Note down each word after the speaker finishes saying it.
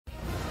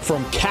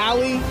From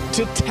Cali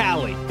to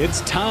Tally,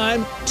 it's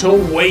time to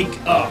wake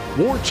up.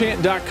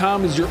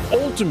 WarChant.com is your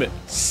ultimate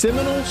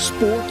Seminole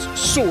sports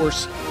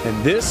source,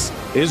 and this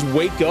is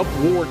Wake Up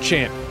War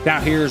Chant.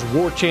 Now here's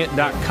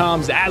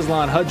WarChant.com's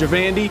Aslan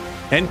Hudjavandi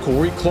and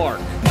Corey Clark.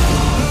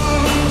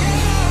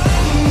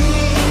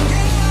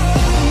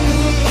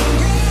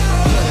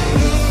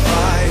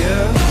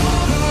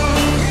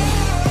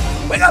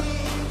 Wake up!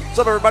 What's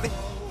up, everybody?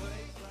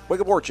 Wake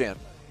Up War Chant.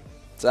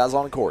 It's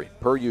Aslan and Corey,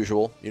 per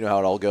usual. You know how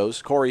it all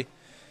goes. Corey,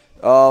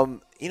 I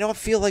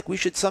feel like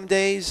some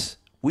days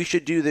we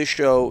should do this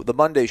show, the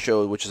Monday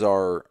show, which is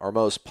our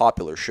most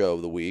popular show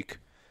of the week,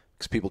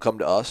 because people come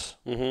to us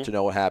to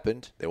know what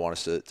happened. They want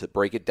us to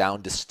break it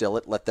down, distill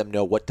it, let them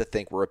know what to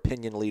think. We're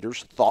opinion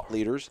leaders, thought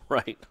leaders.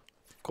 Right,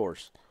 of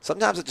course.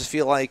 Sometimes I just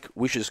feel like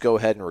we should just go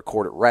ahead and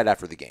record it right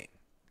after the game,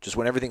 just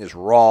when everything is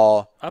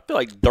raw. I feel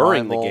like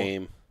during primal. the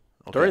game.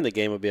 Okay. During the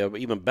game would be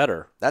even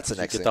better. That's the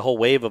next thing. You thing. get the whole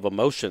wave of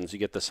emotions. You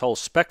get this whole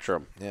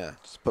spectrum. Yeah,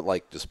 just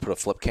put a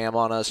flip cam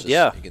on us.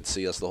 Yeah. You can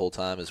see us the whole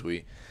time as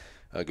we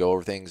go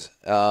over things.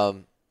 I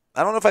don't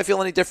know if I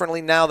feel any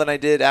differently now than I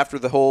did after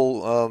the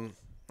whole, I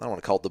don't want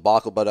to call it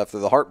debacle, but after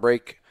the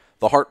heartbreak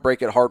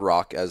at Hard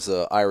Rock, as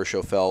Irish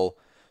O'Fell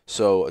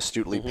so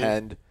astutely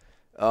penned.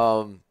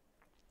 I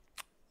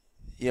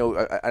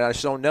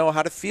just don't know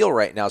how to feel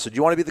right now. So do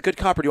you want to be the good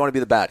cop or do you want to be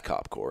the bad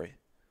cop, Corey?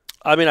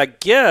 I mean, I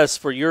guess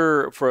for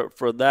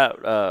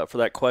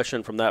that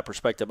question from that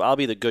perspective, I'll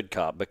be the good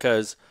cop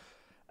because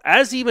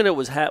as even it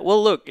was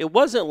look, it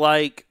wasn't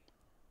like.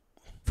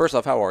 First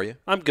off, how are you?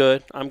 I'm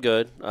good.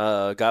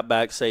 Got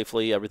back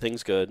safely.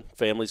 Everything's good.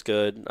 Family's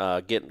good.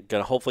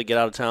 Gonna hopefully get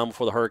out of town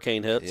before the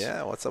hurricane hits.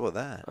 Yeah, what's up with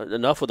that?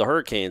 Enough with the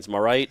hurricanes. Am I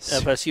right,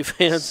 FSU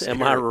fans?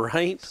 Am I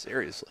right?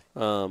 Seriously.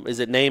 Is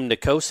it named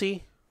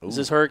Nikosi? Is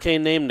this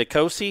hurricane named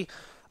Nikosi?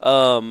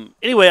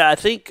 Anyway, I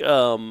think.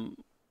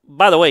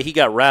 By the way, he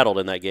got rattled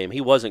in that game.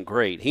 He wasn't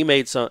great. He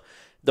made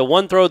the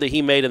one throw that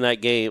he made in that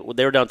game,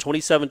 they were down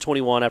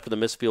 27-21 after the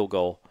missed field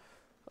goal.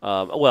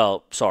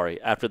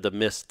 After the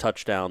missed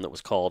touchdown that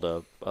was called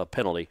a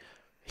penalty.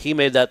 He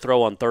made that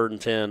throw on 3rd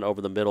and 10 over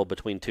the middle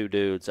between two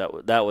dudes.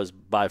 That was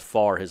by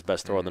far his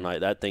best throw of the night.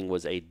 That thing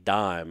was a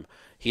dime.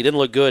 He didn't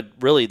look good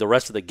really the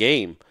rest of the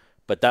game,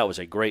 but that was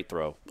a great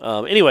throw.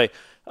 So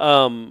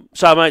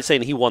I might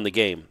say he won the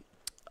game.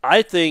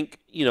 I think,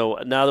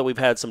 now that we've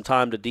had some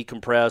time to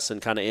decompress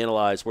and kind of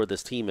analyze where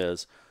this team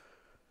is,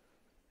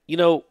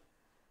 and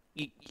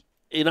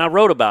I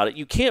wrote about it,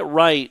 you can't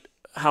write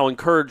how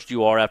encouraged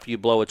you are after you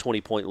blow a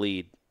 20-point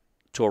lead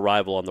to a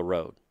rival on the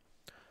road.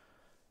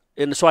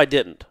 And so I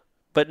didn't.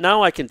 But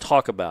now I can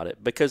talk about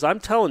it because I'm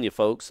telling you,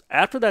 folks,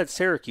 after that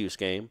Syracuse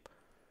game,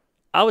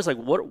 I was like,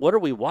 what are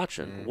we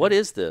watching? Mm-hmm. What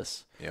is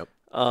this? Yep.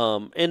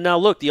 And now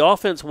look, the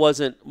offense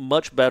wasn't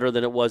much better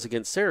than it was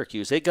against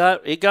Syracuse. It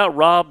got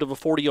robbed of a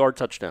 40-yard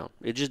touchdown.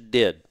 It just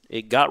did.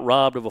 It got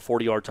robbed of a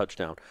 40-yard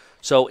touchdown.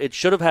 So it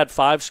should have had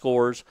 5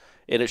 scores,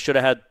 and it should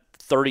have had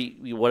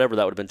 30, whatever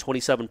that would have been,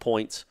 27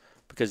 points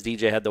because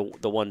DJ had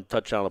the one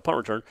touchdown on the punt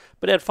return.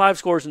 But it had 5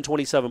 scores and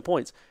 27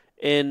 points.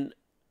 And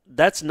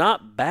that's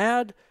not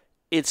bad.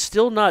 It's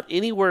still not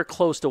anywhere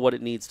close to what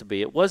it needs to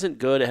be. It wasn't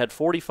good. It had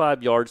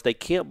 45 yards. They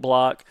can't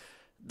block.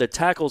 The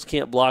tackles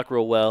can't block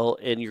real well,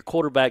 and your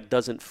quarterback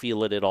doesn't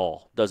feel it at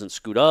all. Doesn't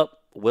scoot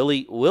up.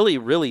 Willie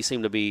really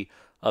seemed to be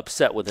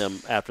upset with him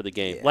after the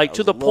game. Yeah,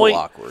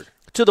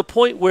 to the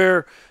point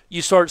where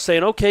you start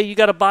saying, okay, you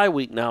got a bye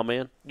week now,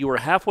 man. You were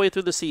halfway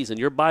through the season.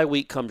 Your bye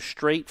week comes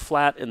straight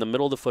flat in the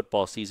middle of the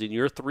football season.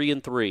 You're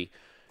 3-3.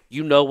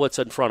 You know what's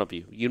in front of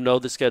you. You know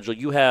the schedule.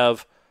 You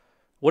have,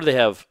 what do they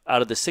have?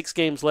 Out of the 6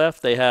 games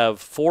left, they have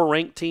 4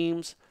 ranked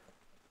teams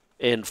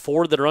and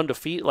 4 that are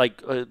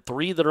undefeated,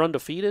 3 that are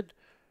undefeated.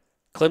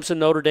 Clemson,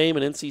 Notre Dame,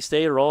 and NC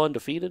State are all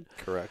undefeated.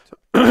 Correct.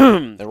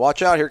 And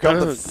watch out, here come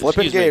the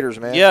flipping Gators,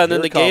 man. Yeah, and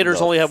then the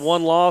Gators only have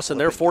 1 loss, and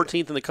they're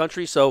 14th in the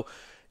country. So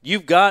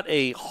you've got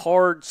a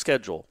hard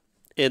schedule.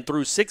 And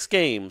through 6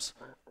 games,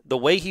 the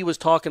way he was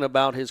talking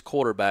about his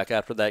quarterback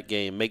after that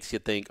game makes you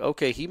think,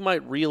 okay, he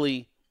might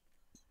really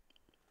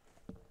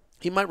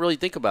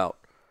think about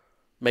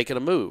making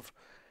a move.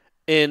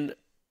 And,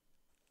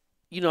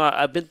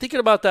 I've been thinking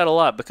about that a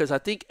lot because I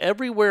think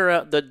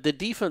everywhere the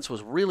defense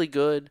was really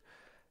good.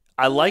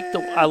 I like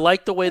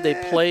the way they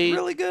played.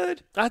 Really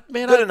good.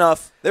 Good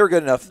enough. They were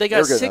good enough. They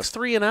got 6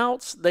 3 and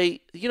outs. They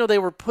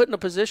were put in a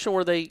position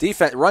where they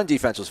run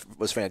defense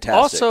was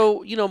fantastic.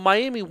 Also,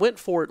 Miami went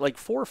for it like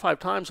 4 or 5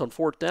 times on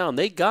 4th down.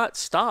 They got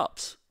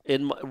stops.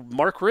 And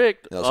Mark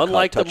Richt,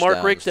 unlike the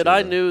Mark Richt that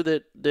I knew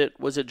that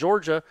was at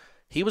Georgia,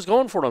 he was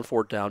going for it on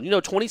 4th down.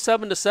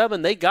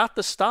 27-7, they got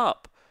the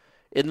stop,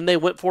 and then they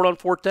went for it on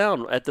 4th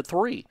down at the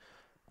 3.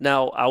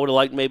 Now, I would have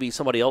liked maybe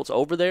somebody else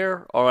over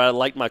there, or I'd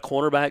like my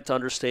cornerback to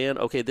understand,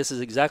 okay, this is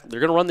they're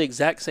going to run the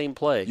exact same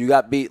play. You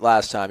got beat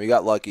last time. You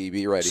got lucky.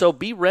 Be ready. So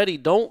be ready.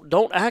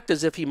 Don't act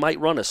as if he might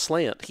run a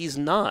slant. He's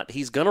not.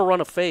 He's going to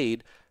run a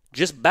fade.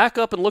 Just back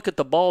up and look at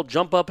the ball,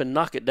 jump up and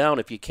knock it down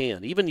if you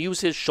can. Even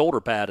use his shoulder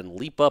pad and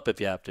leap up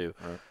if you have to.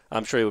 Right.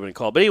 I'm sure he would have been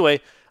called. But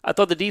anyway, I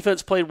thought the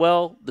defense played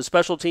well. The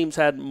special teams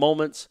had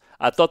moments.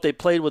 I thought they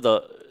played with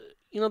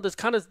this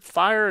kind of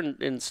fire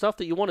and stuff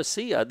that you want to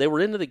see. They were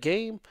into the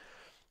game.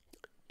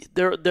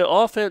 The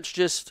offense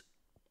just,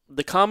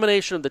 the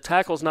combination of the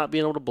tackles not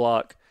being able to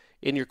block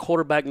and your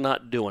quarterback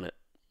not doing it,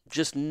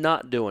 just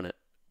not doing it,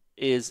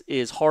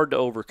 is hard to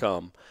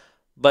overcome.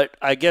 But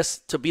I guess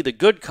to be the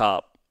good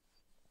cop,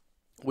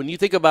 when you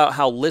think about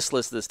how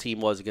listless this team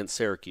was against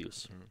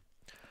Syracuse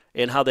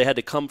and how they had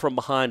to come from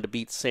behind to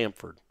beat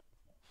Samford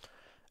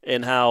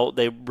and how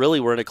they really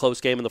were in a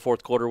close game in the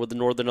fourth quarter with the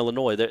Northern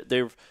Illinois,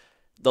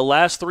 the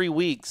last 3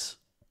 weeks,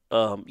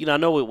 I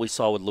know what we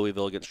saw with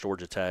Louisville against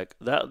Georgia Tech.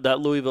 That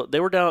Louisville, they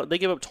were down. They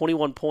gave up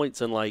 21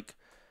 points in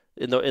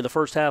the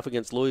first half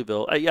against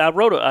Louisville. I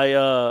wrote it.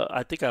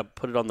 I think I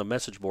put it on the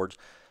message boards.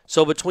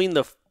 So between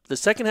the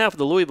second half of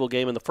the Louisville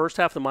game and the first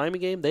half of the Miami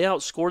game, they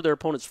outscored their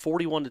opponents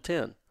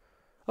 41-10.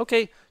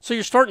 Okay, so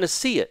you're starting to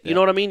see it. You know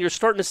what I mean? You're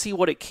starting to see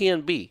what it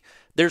can be.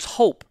 There's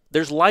hope.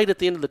 There's light at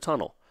the end of the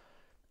tunnel.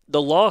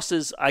 The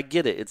losses, I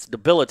get it. It's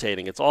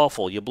debilitating. It's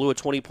awful. You blew a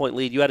 20-point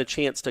lead. You had a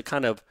chance to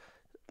kind of,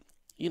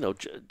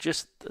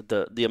 just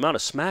the amount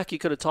of smack you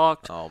could have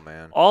talked. Oh,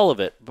 man. All of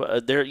it.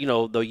 But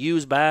the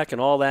U's back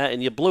and all that,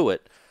 and you blew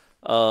it.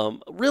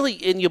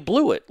 Really, and you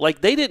blew it.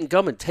 Like, they didn't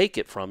come and take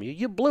it from you.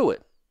 You blew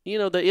it.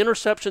 The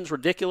interception's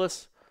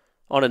ridiculous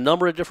on a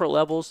number of different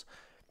levels.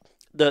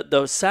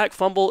 The sack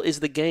fumble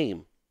is the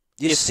game.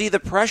 You see the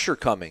pressure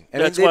coming.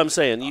 That's what I'm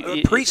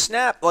saying.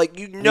 Pre-snap,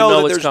 you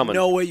know that there's coming.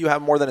 No way you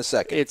have more than a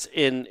second. It's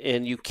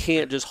and you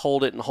can't just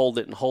hold it and hold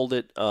it and hold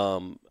it.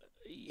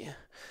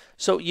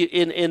 So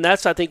and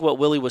that's, I think, what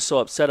Willie was so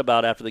upset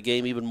about after the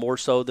game, even more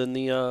so than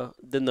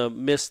the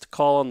missed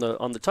call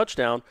on the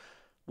touchdown,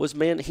 was,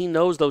 man, he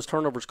knows those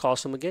turnovers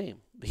cost him the game.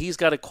 He's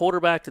got a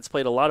quarterback that's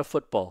played a lot of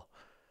football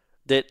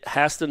that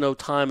has to know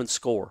time and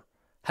score,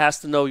 has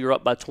to know you're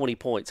up by 20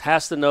 points,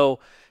 has to know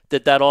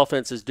that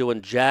offense is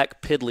doing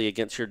jack piddly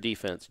against your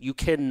defense. You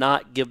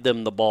cannot give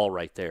them the ball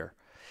right there.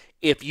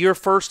 If your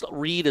first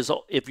read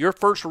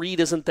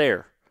isn't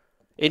there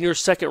and your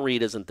second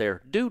read isn't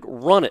there, dude,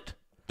 run it.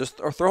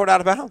 Or throw it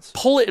out of bounds.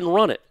 Pull it and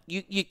run it.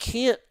 You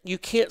can't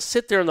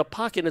sit there in the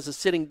pocket as a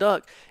sitting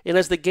duck. And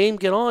as the game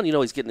get on,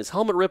 he's getting his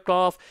helmet ripped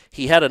off.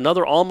 He had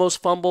another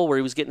almost fumble where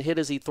he was getting hit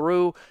as he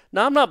threw.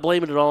 Now, I'm not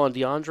blaming it all on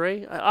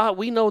DeAndre.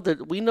 We know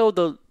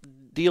the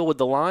deal with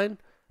the line,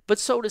 but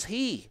so does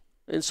he,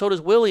 and so does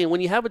Willie. And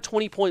when you have a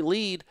 20-point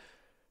lead,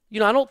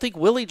 I don't think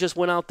Willie just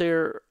went out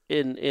there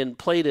and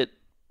played it,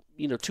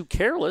 too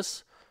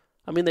careless.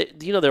 I mean,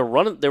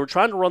 they were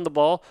trying to run the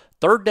ball.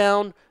 Third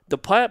down, the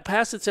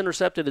pass that's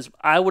intercepted is,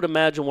 I would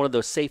imagine, one of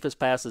the safest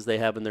passes they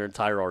have in their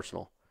entire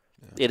arsenal.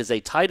 Yeah. It is a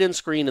tight end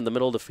screen in the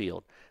middle of the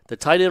field. The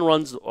tight end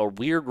runs a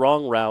weird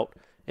wrong route,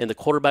 and the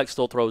quarterback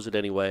still throws it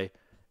anyway.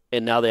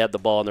 And now they have the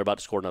ball, and they're about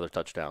to score another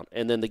touchdown.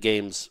 And then the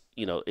game's,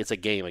 it's a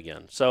game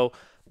again. So,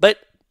 but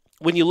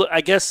when you look, I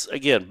guess,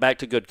 again, back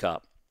to good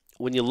cop.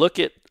 When you look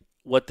at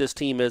what this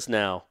team is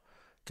now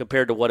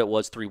compared to what it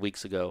was 3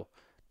 weeks ago,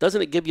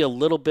 doesn't it give you a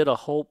little bit of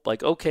hope?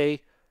 Like,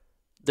 okay,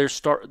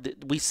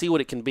 we see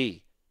what it can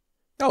be.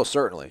 Oh,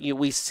 certainly.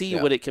 We see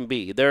what it can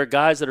be. There are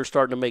guys that are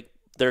starting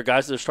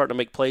to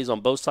make plays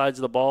on both sides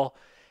of the ball.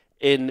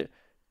 And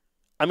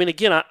I mean,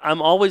 again,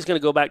 I'm always going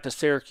to go back to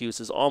Syracuse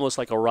as almost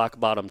like a rock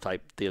bottom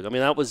type deal. I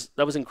mean, that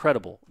was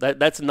incredible.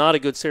 That's not a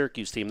good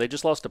Syracuse team. They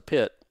just lost to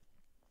Pitt.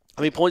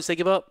 How many points they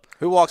give up?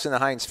 Who walks in the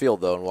Heinz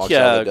Field though and walks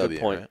out of the W?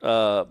 Good point.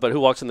 Right? But who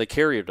walks in the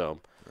Carrier Dome?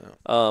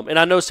 Yeah. And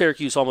I know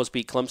Syracuse almost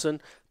beat Clemson,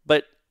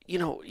 but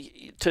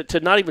to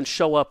not even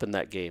show up in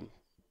that game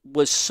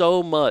was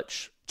so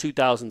much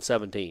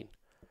 2017.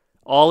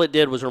 All it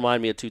did was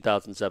remind me of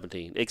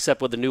 2017,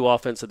 except with the new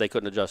offense that they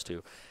couldn't adjust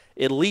to.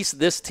 At least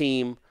this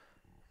team,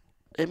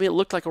 I mean, it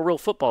looked like a real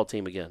football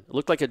team again. It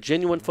looked like a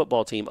genuine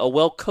football team, a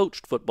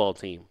well-coached football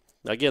team.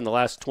 Again, the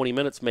last 20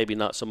 minutes, maybe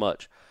not so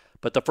much.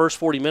 But the first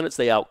 40 minutes,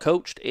 they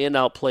outcoached and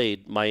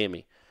outplayed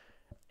Miami.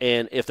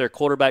 And if their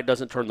quarterback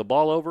doesn't turn the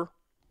ball over,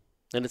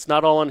 and it's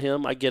not all on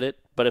him, I get it,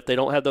 but if they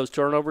don't have those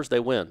turnovers, they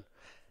win.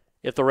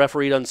 If the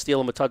referee doesn't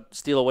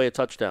steal away a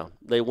touchdown,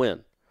 they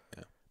win.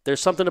 Yeah.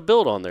 There's something to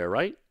build on there,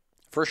 right?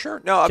 For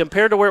sure. No,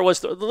 compared to where it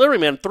was, literally,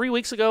 man, 3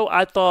 weeks ago,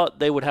 I thought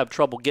they would have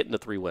trouble getting to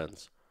 3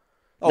 wins.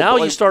 Now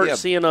you start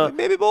seeing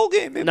maybe bowl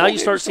game. Now you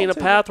start seeing a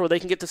path where they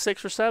can get to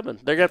 6 or 7.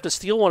 They're gonna have to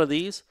steal one of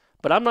these,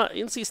 but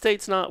NC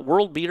State's not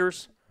world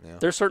beaters. Yeah.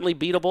 They're certainly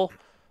beatable.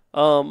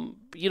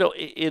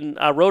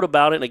 I wrote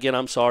about it, and again,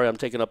 I'm sorry, I'm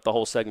taking up the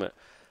whole segment,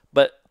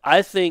 but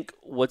I think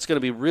what's going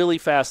to be really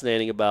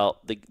fascinating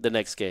about the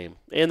next game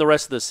and the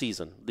rest of the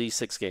season, these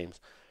 6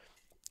 games,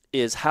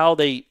 is how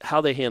they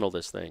handle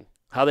this thing,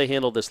 how they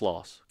handle this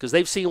loss, because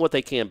they've seen what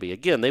they can be.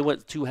 Again, they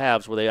went 2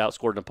 halves where they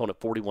outscored an opponent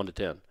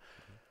 41-10.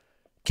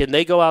 Can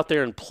they go out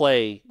there and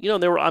play?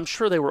 I'm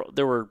sure there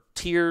were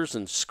tears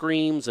and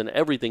screams and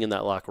everything in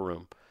that locker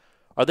room.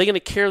 Are they going to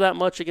care that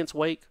much against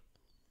Wake?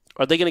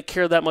 Are they going to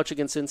care that much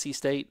against NC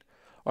State?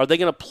 Are they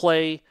going to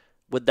play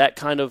with that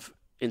kind of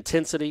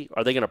intensity?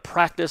 Are they going to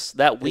practice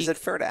that week? Is it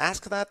fair to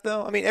ask that,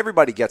 though? I mean,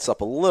 everybody gets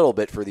up a little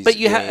bit for these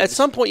games. But at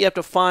some point you have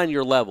to find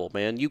your level,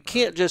 man. You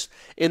can't just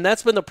 – and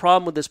that's been the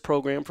problem with this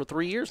program for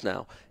 3 years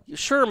now.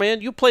 Sure,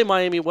 man, you play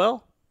Miami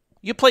well.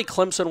 You play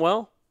Clemson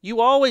well.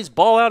 You always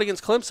ball out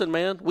against Clemson,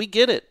 man. We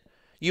get it.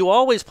 You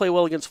always play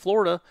well against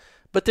Florida,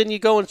 but then you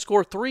go and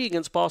score 3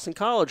 against Boston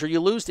College, or you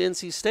lose to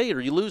NC State,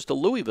 or you lose to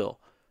Louisville.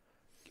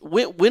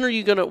 When are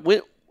you going to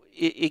win?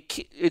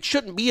 It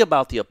shouldn't be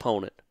about the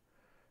opponent.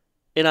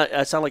 And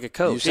I sound like a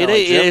coach.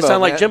 It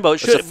sounds like Jimbo.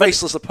 It's a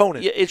faceless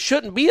opponent. It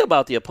shouldn't be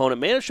about the opponent,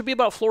 man. It should be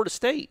about Florida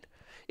State.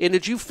 And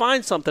did you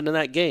find something in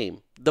that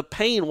game? The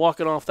pain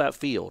walking off that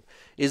field.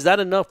 Is that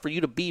enough for you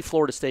to be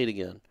Florida State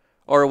again?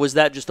 Or was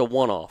that just a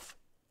one-off?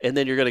 And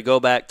then you're going to go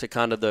back to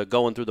kind of the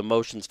going through the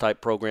motions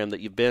type program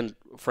that you've been,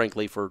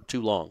 frankly, for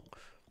too long.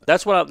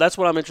 That's what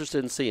I'm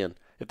interested in seeing.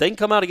 If they can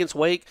come out against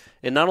Wake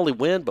and not only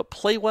win, but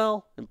play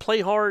well and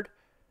play hard,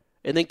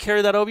 and then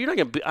carry that over, you're not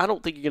going to. I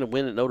don't think you're going to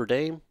win at Notre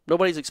Dame.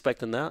 Nobody's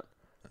expecting that.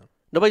 No.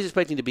 Nobody's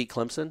expecting to beat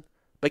Clemson.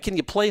 But can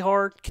you play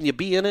hard? Can you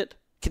be in it?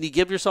 Can you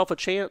give yourself a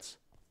chance?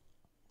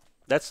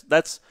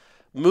 That's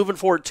moving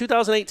forward.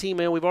 2018,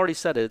 man. We've already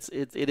said it.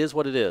 It is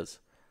what it is.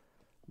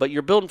 But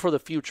you're building for the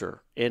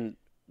future, and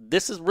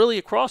this is really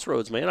a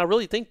crossroads, man. I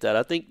really think that.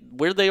 I think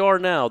where they are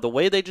now, the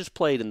way they just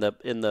played in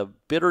the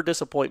bitter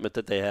disappointment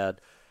that they had,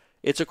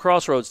 it's a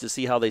crossroads to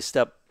see how they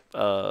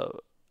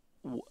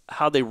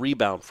how they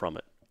rebound from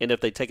it. And if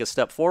they take a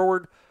step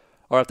forward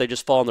or if they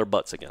just fall on their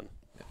butts again.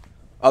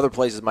 Other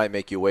places might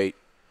make you wait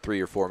 3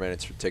 or 4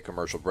 minutes to take a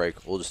commercial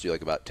break. We'll just do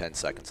like about 10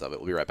 seconds of it.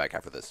 We'll be right back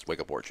after this. Wake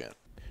Up War Chant.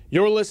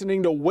 You're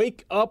listening to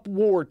Wake Up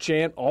War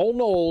Chant, all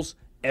Noles,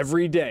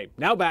 every day.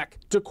 Now back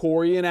to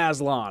Corey and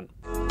Aslan.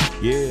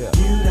 Yeah.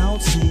 You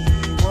don't see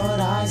what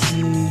I see.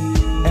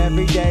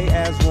 Every day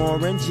as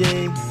Warren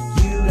G.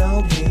 You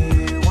don't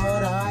hear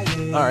what I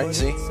hear. All right,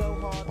 see?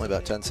 Only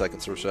about 10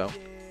 seconds or so.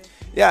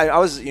 Yeah, I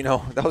was,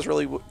 that was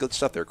really good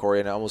stuff there, Corey,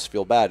 and I almost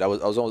feel bad. I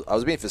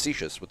was being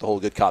facetious with the whole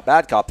good cop,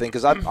 bad cop thing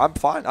because I'm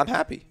fine. I'm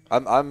happy.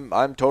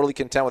 I'm totally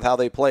content with how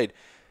they played.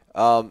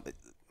 I'll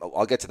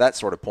get to that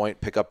sort of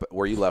point, pick up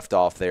where you left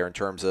off there in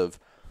terms of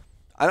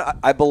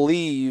I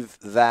believe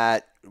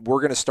that we're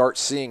going to start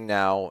seeing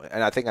now,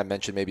 and I think I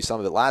mentioned maybe some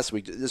of it last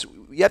week,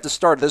 you have to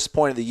start at this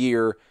point of the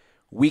year,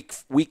 week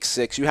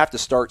 6, you have to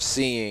start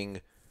seeing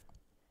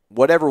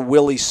whatever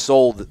Willie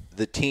sold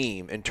the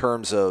team in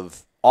terms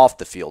of off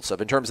the field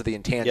stuff, in terms of the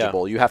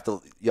intangible. Yeah.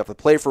 You have to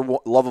play for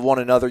love of one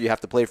another. You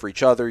have to play for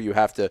each other. You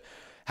have to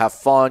have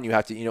fun. You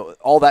have to,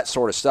 all that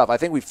sort of stuff. I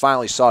think we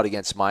finally saw it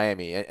against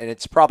Miami, and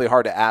it's probably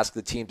hard to ask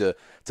the team to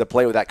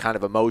play with that kind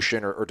of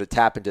emotion or to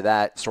tap into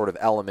that sort of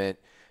element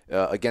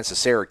against a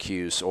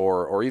Syracuse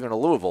or even a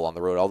Louisville on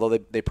the road, although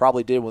they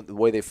probably did with the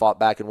way they fought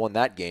back and won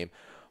that game.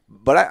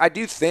 But I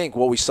do think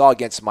what we saw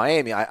against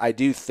Miami, I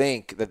do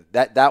think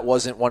that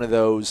wasn't one of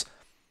those –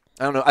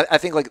 I don't know. I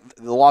think like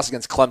the loss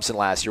against Clemson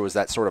last year was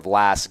that sort of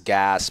last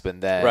gasp,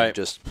 and then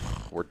just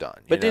we're done.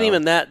 But then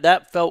even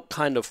that felt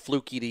kind of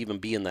fluky to even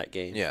be in that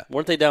game. Yeah,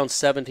 weren't they down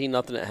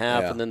 17-0 at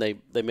half, and then they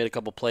made a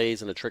couple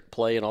plays and a trick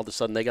play, and all of a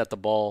sudden they got the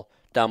ball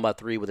down by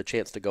 3 with a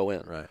chance to go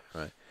in.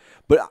 Right.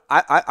 But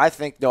I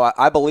think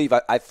I believe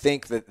I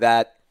think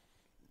that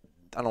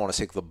I don't want to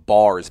say the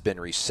bar has been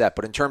reset,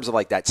 but in terms of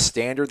like that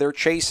standard they're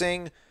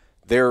chasing,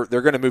 they're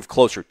going to move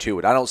closer to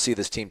it. I don't see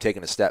this team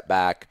taking a step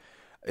back,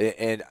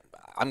 and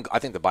I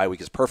think the bye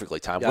week is perfectly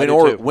timed.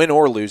 Win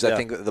or lose, I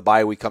think the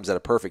bye week comes at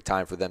a perfect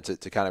time for them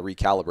to kind of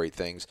recalibrate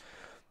things.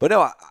 But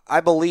no, I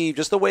believe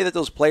just the way that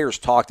those players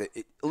talked,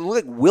 it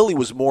looked like Willie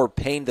was more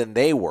pained than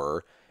they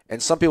were,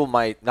 and some people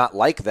might not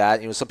like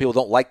that. Some people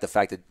don't like the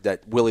fact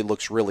that Willie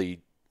looks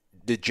really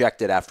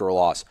dejected after a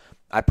loss.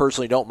 I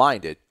personally don't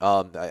mind it.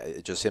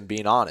 Just him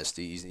being honest.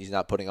 He's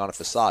not putting on a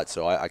facade,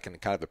 so I can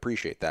kind of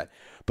appreciate that.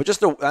 But just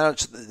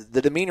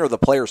the demeanor of the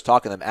players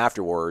talking to them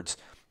afterwards.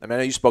 I mean, I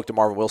know you spoke to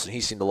Marvin Wilson.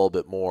 He seemed a little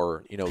bit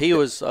more, He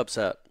was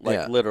upset,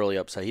 literally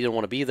upset. He didn't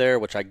want to be there,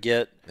 which I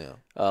get. Yeah.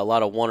 A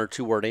lot of 1 or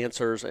 2 word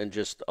answers and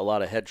just a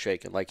lot of head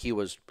shaking. Like he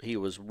was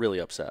really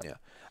upset. Yeah,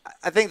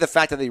 I think the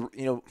fact that they,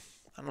 I don't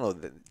know,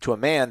 to a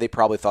man, they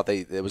probably thought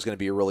it was going to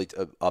be a really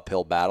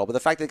uphill battle. But the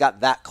fact they got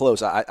that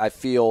close, I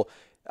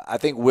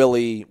think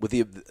Willie, with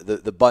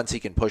the bunts he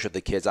can push at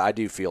the kids, I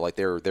do feel like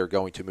they're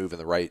going to move in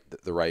the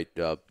right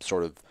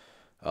sort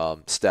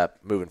of step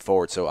moving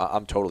forward. So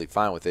I'm totally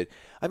fine with it.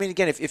 I mean,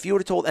 again, if you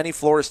would have told any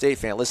Florida State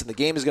fan, listen, the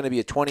game is going to be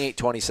a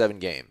 28-27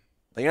 game.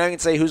 You're not going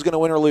to say who's going to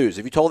win or lose.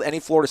 If you told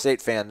any Florida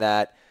State fan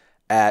that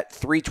at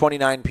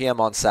 3:29 p.m.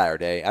 on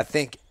Saturday, I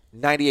think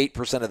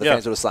 98% of the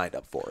fans would have signed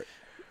up for it,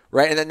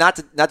 right? And then not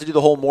to do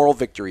the whole moral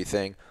victory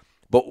thing,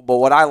 but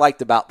what I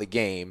liked about the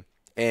game,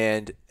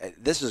 and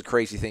this is a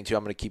crazy thing too.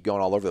 I'm going to keep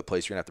going all over the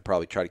place. You're going to have to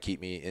probably try to keep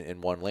me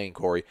in one lane,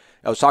 Corey.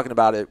 I was talking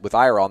about it with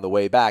Ira on the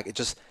way back.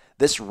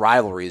 This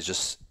rivalry is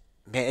just.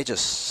 Man, it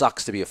just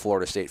sucks to be a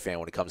Florida State fan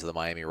when it comes to the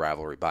Miami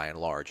rivalry by and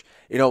large.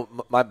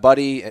 My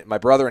buddy, my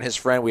brother and his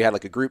friend, we had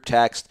like a group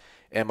text,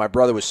 And my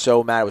brother was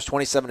so mad. It was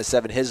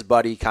 27-7. His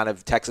buddy kind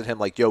of texted him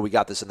like, yo, we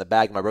got this in the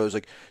bag. And my brother was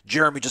like,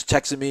 Jeremy just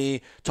texted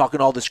me talking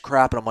all this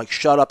crap. And I'm like,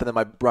 shut up. And then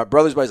my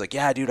brother's buddy's like,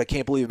 yeah, dude, I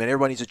can't believe it, man.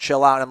 Everybody needs to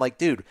chill out. And I'm like,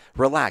 dude,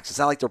 relax. It's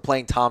not like they're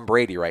playing Tom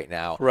Brady right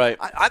now. Right.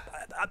 I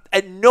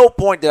at no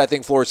point did I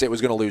think Florida State was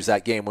going to lose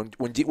that game.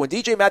 When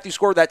DJ Matthews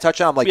scored that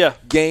touchdown, I'm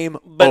like, game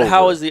But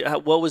over.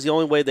 What was the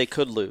only way they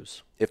could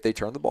lose? If they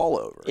turn the ball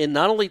over. And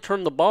not only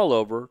turn the ball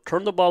over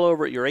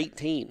at your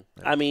 18.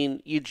 Yeah. I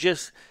mean, you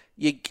got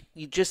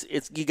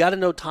to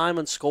know time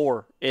and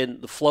score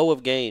and the flow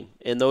of game.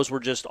 And those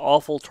were just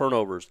awful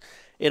turnovers.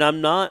 And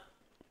I'm not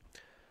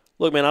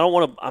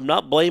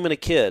blaming a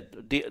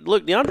kid.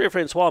 DeAndre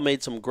Francois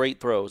made some great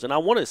throws. And I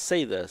want to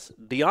say this.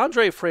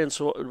 DeAndre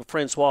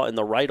Francois in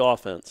the right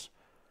offense,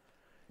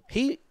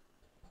 he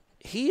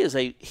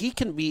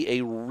can be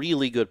a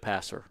really good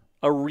passer.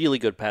 A really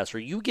good passer.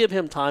 You give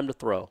him time to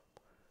throw.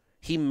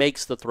 He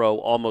makes the throw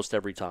almost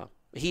every time.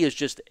 He is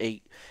just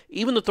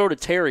even the throw to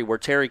Terry where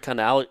Terry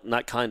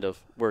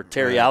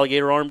Terry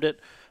alligator armed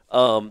it.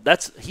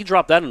 He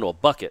dropped that into a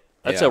bucket.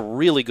 That's a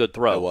really good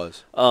throw. It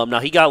was. Now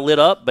he got lit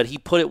up, but he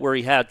put it where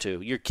he had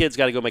to. Your kid's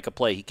got to go make a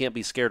play. He can't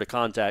be scared of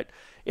contact.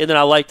 And then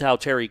I liked how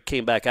Terry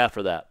came back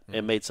after that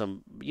and made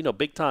some,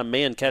 big time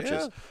man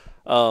catches.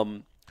 Yeah.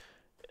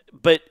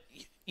 But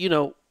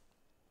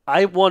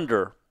I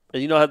wonder.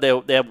 And how they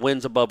have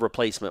wins above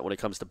replacement when it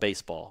comes to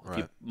baseball.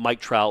 Right. Mike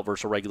Trout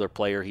versus a regular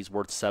player, he's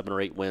worth 7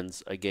 or 8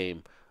 wins a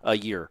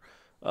year,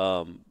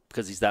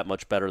 because he's that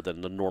much better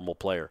than the normal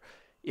player.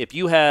 If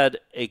you had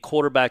a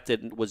quarterback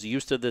that was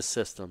used to this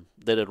system,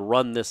 that had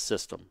run this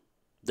system,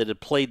 that had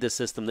played this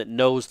system, that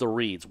knows the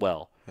reads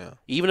well,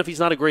 even if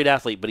he's not a great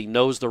athlete, but he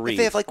knows the reads. If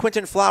they have like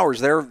Quentin Flowers,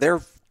 they're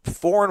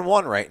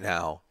 4-1 right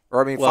now,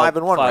 or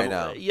 5-1 right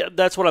now. Yeah,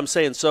 that's what I'm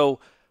saying. So.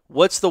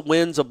 What's the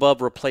wins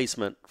above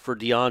replacement for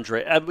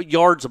DeAndre?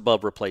 Yards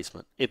above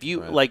replacement. If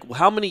you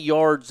how many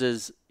yards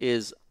is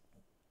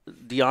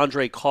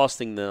DeAndre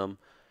costing them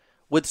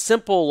with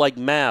simple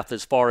math?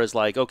 As far as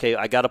okay,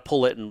 I got to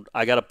pull it and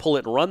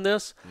run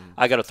this.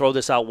 I got to throw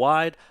this out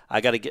wide. I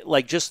got to get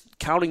just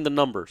counting the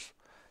numbers.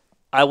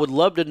 I would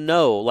love to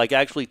know,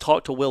 actually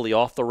talk to Willie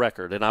off the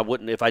record, and I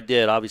wouldn't. If I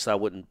did, obviously I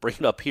wouldn't bring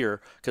it up here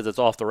because it's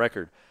off the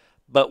record.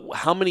 But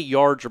how many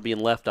yards are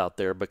being left out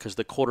there because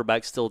the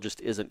quarterback still just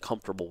isn't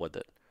comfortable with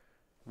it?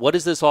 What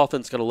is this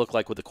offense going to look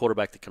like with a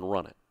quarterback that can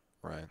run it?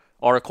 Right.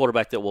 Or a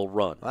quarterback that will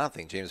run? I don't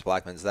think James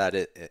Blackman's that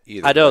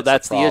either. I know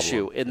that's the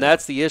issue, and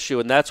that's the issue,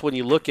 and that's when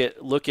you look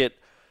at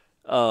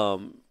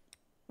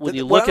when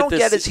you look at this. What I don't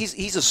get is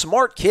he's a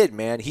smart kid,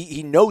 man.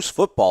 He knows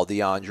football,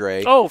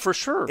 DeAndre. Oh, for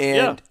sure.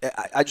 And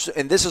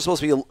and this is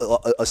supposed to be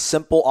a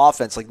simple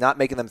offense, not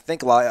making them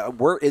think a lot.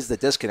 Where is the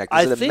disconnect?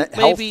 Is it a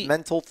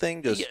mental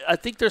thing? I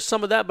think there's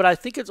some of that, but I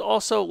think it's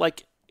also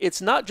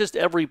it's not just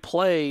every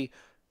play.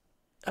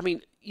 I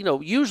mean,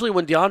 usually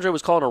when DeAndre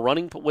was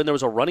calling when there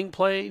was a running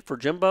play for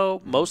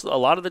Jimbo, a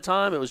lot of the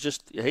time it was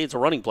just, hey, it's a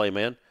running play,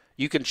 man.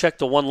 You can check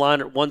the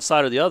one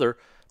side or the other,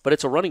 but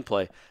it's a running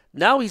play.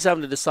 Now he's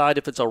having to decide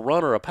if it's a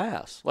run or a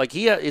pass.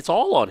 It's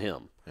all on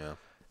him. Yeah.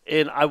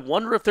 And I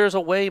wonder if there's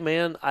a way,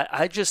 man.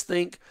 I just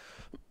think,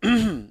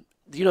 they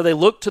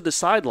look to the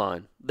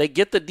sideline. They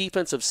get the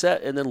defensive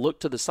set and then look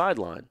to the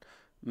sideline.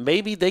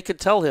 Maybe they could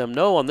tell him,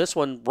 no, on this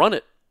one, run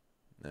it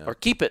or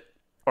keep it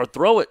or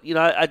throw it.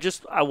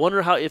 I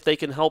wonder if they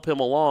can help him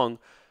along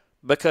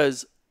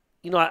because,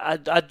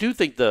 I do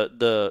think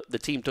the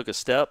team took a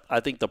step.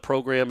 I think the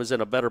program is in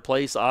a better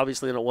place,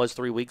 obviously, than it was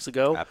 3 weeks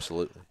ago.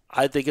 Absolutely.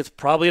 I think it's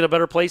probably in a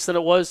better place than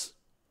it was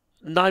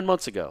 9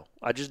 months ago.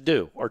 I just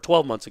do, or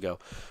 12 months ago.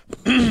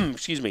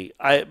 Excuse me.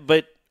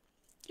 But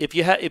if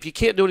you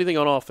can't do anything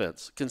on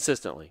offense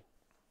consistently,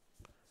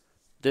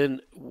 then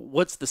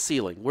what's the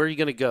ceiling? Where are you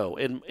going to go?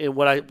 And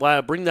why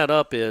I bring that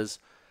up is,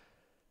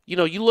 you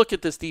look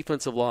at this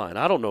defensive line.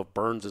 I don't know if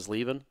Burns is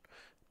leaving.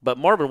 But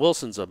Marvin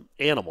Wilson's an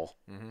animal.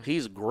 Mm-hmm.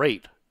 He's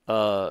great.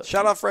 Shout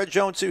out Fred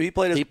Jones too. He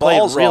played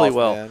balls really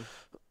off,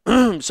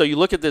 well. So you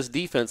look at this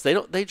defense.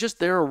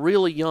 They're a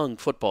really young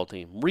football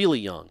team.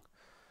 Really young.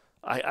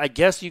 I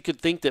guess you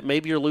could think that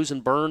maybe you're losing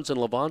Burns and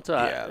Levanta.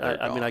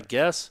 I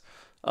guess.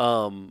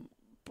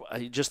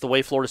 Just the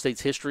way Florida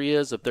State's history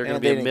is, if they're going to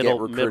be a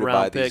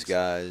mid-round picks. These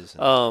guys.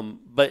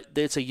 But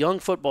it's a young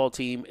football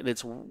team, and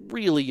it's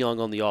really young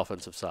on the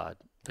offensive side.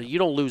 So you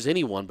don't lose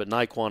anyone but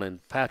Naquan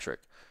and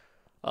Patrick.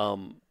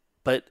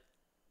 But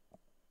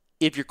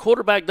if your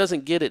quarterback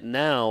doesn't get it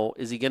now,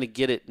 is he going to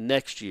get it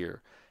next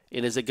year?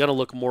 And is it going to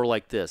look more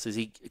like this?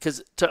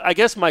 I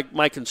guess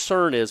my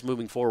concern is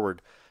moving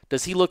forward,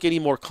 does he look any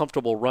more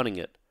comfortable running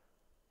it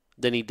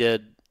than he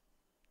did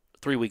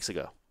 3 weeks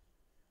ago?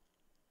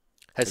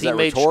 Has he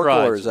made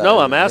strides? No,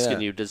 I'm asking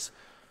you.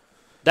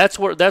 That's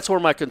where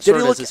my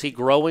concern is. Is he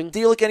growing? Do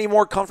you look any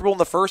more comfortable in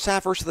the first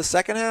half versus the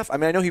second half? I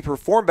mean, I know he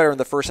performed better in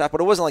the first half,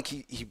 but it wasn't like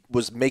he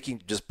was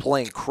just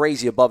playing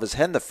crazy above his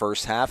head in the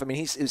first half. I mean,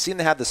 he seemed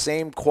to have the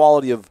same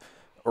quality of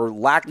or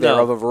lack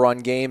thereof of a run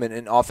game,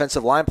 and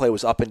offensive line play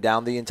was up and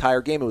down the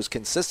entire game. It was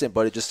consistent,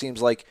 but it just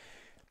seems like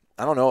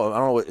I don't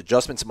know what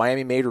adjustments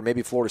Miami made or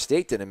maybe Florida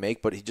State didn't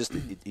make, but he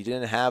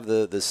didn't have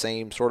the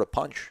same sort of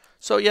punch.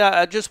 So, yeah,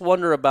 I just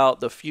wonder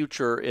about the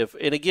future.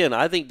 And again,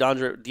 I think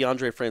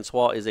DeAndre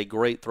Francois is a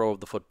great thrower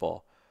of the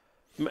football.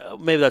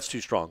 Maybe that's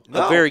too strong.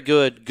 No. Very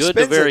good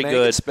to very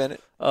good. Spin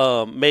it.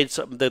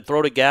 The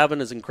throw to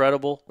Gavin is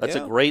incredible. That's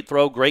a great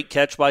throw, great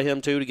catch by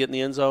him too to get in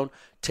the end zone.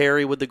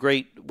 Terry with the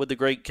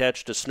great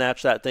catch to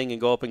snatch that thing and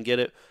go up and get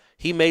it.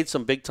 He made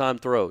some big time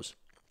throws.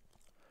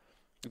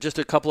 Just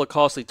a couple of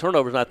costly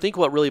turnovers. And I think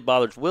what really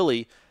bothers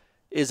Willie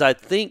is I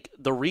think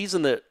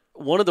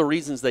one of the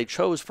reasons they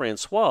chose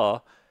Francois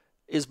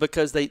is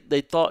because they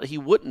thought he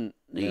wouldn't.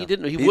 Yeah.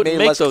 He wouldn't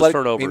make those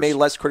turnovers. He made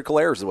less critical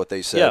errors is what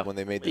they said when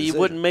they made the decision. He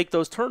wouldn't make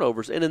those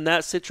turnovers. And in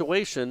that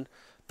situation,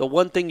 the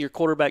one thing your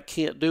quarterback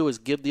can't do is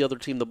give the other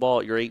team the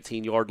ball at your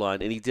 18-yard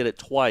line, and he did it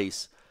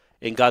twice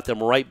and got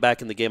them right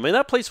back in the game. I mean,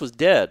 that place was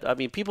dead. I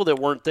mean, people that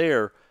weren't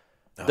there,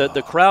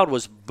 the crowd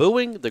was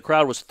booing. The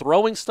crowd was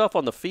throwing stuff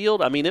on the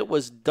field. I mean, it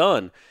was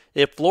done.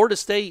 If Florida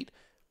State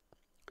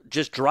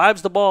just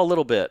drives the ball a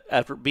little bit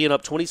after being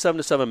up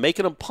 27-7,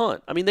 making them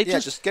punt. I mean, they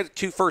just get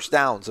 2 first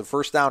downs, a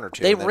first down or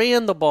two. They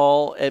ran the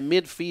ball at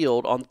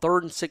midfield on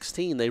 3rd and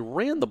 16. They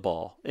ran the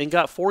ball and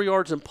got 4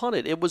 yards and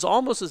punted. It was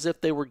almost as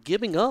if they were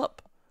giving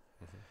up.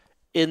 Mm-hmm.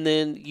 And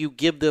then you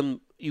give them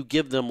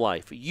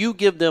life. You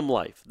give them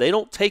life. They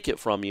don't take it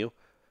from you.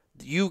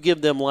 You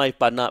give them life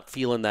by not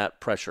feeling that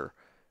pressure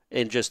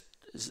and just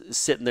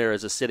sitting there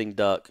as a sitting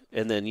duck.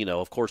 And then,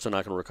 of course, they're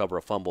not going to recover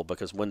a fumble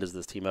because when does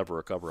this team ever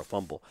recover a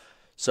fumble?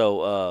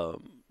 So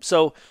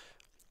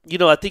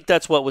I think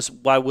that's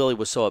why Willie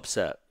was so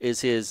upset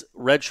is his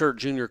redshirt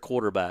junior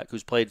quarterback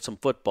who's played some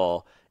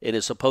football and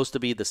is supposed to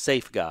be the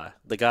safe guy,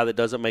 the guy that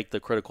doesn't make the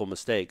critical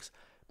mistakes,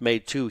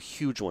 made 2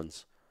 huge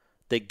ones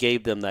that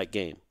gave them that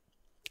game.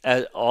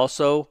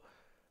 Also,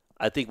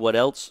 I think what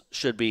else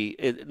should be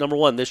number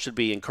one, this should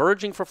be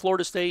encouraging for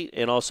Florida State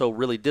and also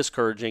really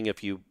discouraging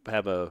if you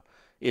have a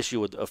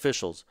issue with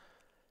officials.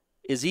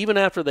 Is even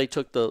after they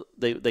took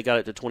they got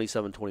it to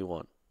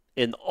 27-21.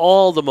 And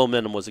all the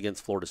momentum was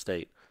against Florida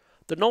State.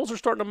 The Noles are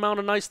starting to mount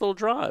a nice little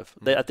drive.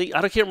 I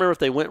can't remember if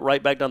they went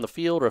right back down the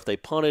field or if they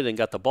punted and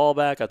got the ball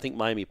back. I think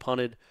Miami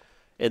punted.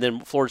 And then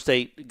Florida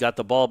State got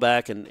the ball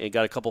back and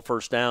got a couple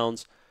first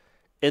downs.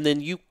 And then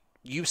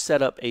you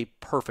set up a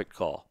perfect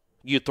call.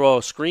 You throw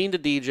a screen to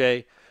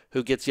DJ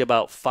who gets you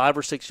about 5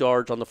 or 6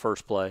 yards on the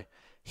first play.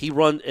 He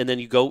runs, and then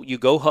you go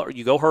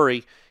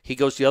hurry. He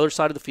goes to the other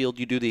side of the field.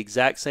 You do the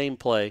exact same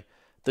play.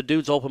 The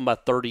dude's open by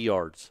 30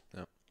 yards.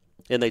 Yep.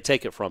 And they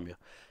take it from you.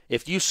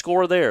 If you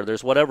score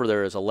there's whatever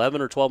there is, 11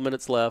 or 12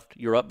 minutes left,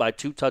 you're up by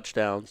 2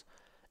 touchdowns,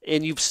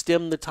 and you've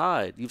stemmed the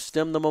tide. You've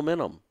stemmed the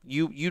momentum.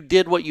 You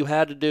did what you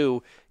had to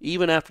do,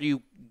 even after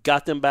you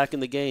got them back in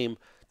the game,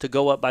 to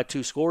go up by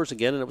 2 scores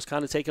again, and it was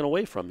kind of taken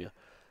away from you.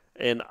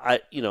 And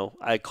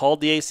I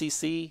called the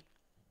ACC,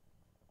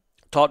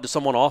 talked to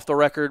someone off the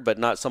record, but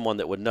not someone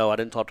that would know. I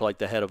didn't talk to like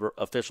the head of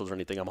officials or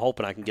anything. I'm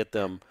hoping I can get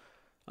them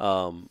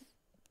on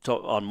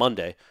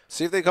Monday.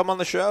 See if they come on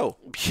the show.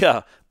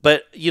 Yeah,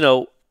 but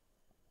you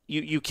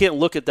can't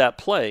look at that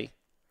play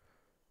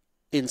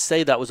and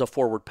say that was a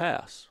forward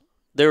pass.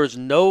 There is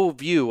no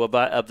view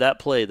of that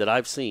play that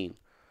I've seen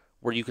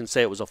where you can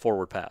say it was a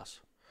forward pass.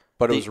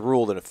 But it was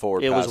ruled in a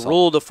forward pass. It was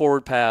ruled a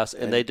forward pass,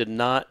 and they did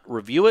not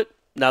review it.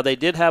 Now, they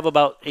did have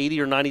about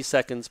 80 or 90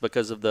 seconds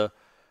because of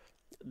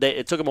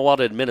it took them a while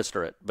to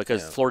administer it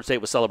because Florida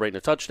State was celebrating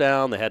a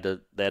touchdown. They had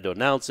to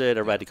announce it.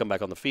 Everybody had to come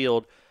back on the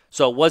field.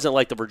 So it wasn't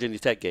like the Virginia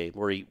Tech game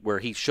where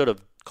he should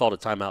have called a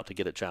timeout to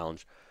get it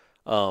challenged.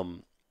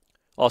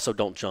 Also,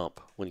 don't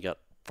jump when you got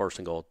 1st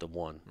and goal at the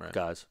 1,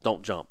 guys.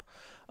 Don't jump.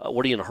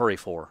 What are you in a hurry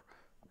for?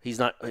 He's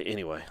not.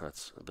 Anyway,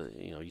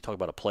 you talk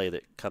about a play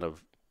that kind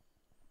of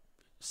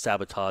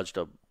sabotaged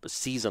a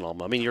season on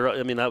them.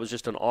 I mean, that was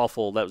just an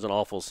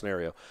awful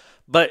scenario.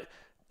 But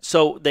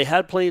so they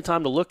had plenty of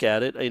time to look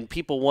at it, and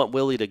people want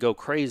Willie to go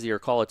crazy or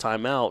call a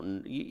timeout.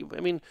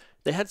 And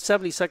they had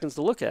 70 seconds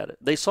to look at it.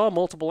 They saw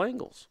multiple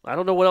angles. I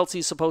don't know what else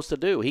he's supposed to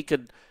do. He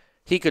could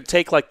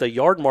take like the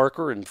yard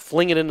marker and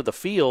fling it into the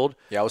field.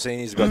 Yeah, I was saying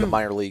he needs to be like a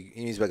minor league.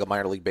 He needs to be like a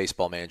minor league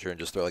baseball manager and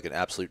just throw like an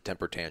absolute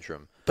temper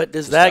tantrum. But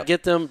does that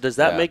get them? Does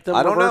that make them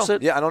reverse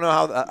it? Yeah, I don't know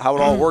how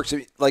it all works.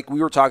 Like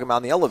we were talking about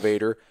in the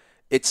elevator,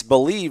 it's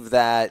believed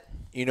that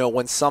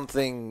when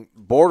something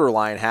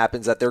borderline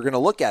happens, that they're going to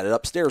look at it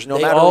upstairs no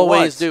matter what. They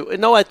always do.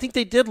 No, I think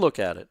they did look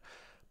at it.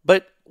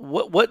 But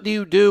what do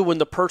you do when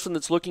the person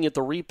that's looking at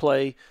the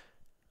replay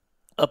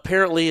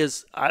apparently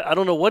is I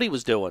don't know what he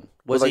was doing.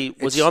 Was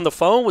he on the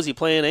phone? Was he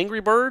playing Angry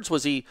Birds?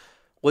 Was he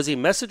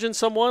messaging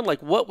someone?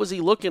 Like what was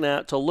he looking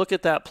at to look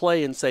at that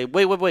play and say,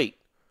 wait.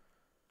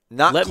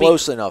 Not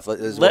close enough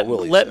is what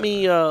Willie said.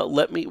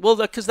 Well,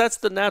 because that's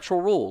the natural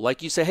rule.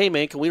 Like you say, hey,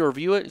 man, can we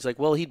review it? He's like,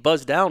 well, he'd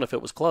buzz down if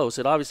it was close.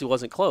 It obviously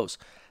wasn't close.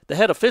 The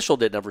head official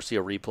didn't ever see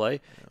a replay.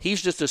 Yeah.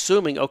 He's just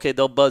assuming, okay,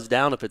 they'll buzz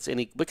down if it's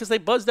any – because they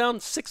buzzed down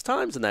 6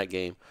 times in that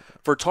game.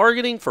 For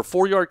targeting, for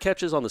 4-yard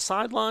catches on the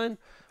sideline,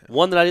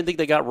 one that I didn't think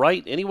they got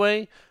right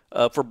anyway,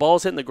 for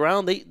balls hitting the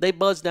ground, they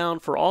buzzed down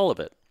for all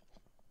of it.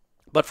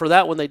 But for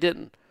that one, they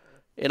didn't.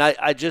 And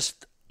I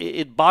just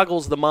it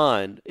boggles the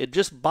mind. It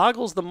just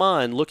boggles the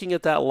mind looking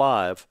at that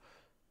live.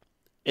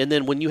 And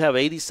then when you have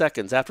 80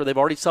 seconds after they've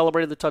already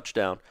celebrated the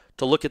touchdown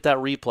to look at that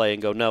replay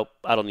and go, nope,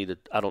 I don't need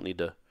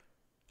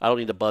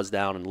to buzz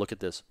down and look at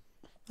this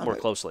more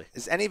closely.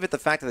 Is any of it the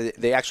fact that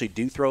they actually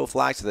do throw a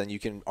flag, so then you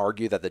can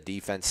argue that the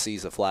defense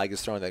sees a flag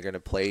is thrown, they're going to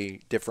play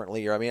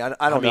differently? Or I don't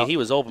know. I mean, he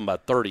was open by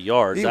 30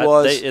 yards. He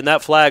was. And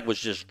that flag was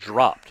just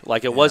dropped.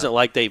 Like, it wasn't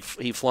like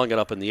he flung it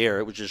up in the air.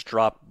 It was just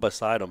dropped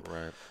beside him.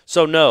 Right.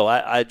 So, no,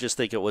 I just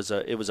think it was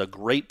a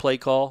great play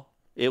call.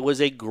 It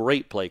was a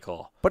great play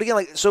call. But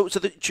again,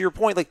 to your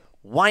point,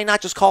 why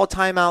not just call a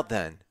timeout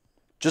then?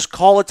 Just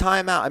call a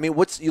timeout. I mean,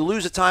 you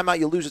lose a timeout,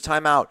 you lose a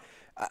timeout.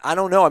 I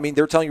don't know. I mean,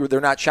 they're telling you they're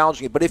not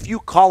challenging it. But if you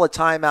call a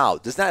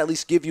timeout, does that at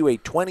least give you a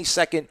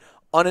 20-second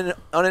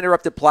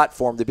uninterrupted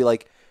platform to be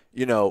like,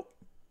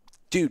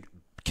 dude,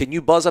 can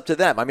you buzz up to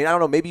them? I mean, I don't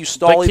know. Maybe you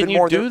stall even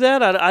more. Can you do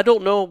that? I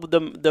don't know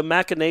the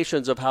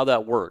machinations of how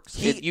that works.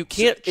 You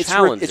can't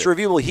challenge it. It's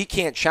reviewable. He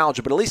can't challenge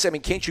it. But at least,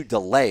 can't you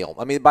delay him?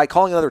 I mean, by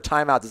calling another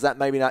timeout, does that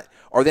maybe not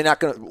 – will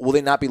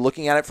they not be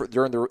looking at it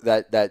during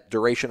that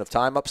duration of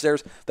time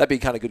upstairs? That'd be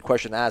kind of a good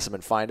question to ask them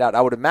and find out.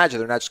 I would imagine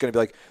they're not just going to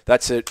be like,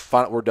 that's it,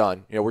 fine, we're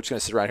done. We're just going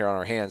to sit around here on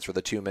our hands for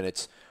the 2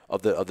 minutes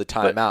of the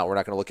timeout. We're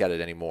not going to look at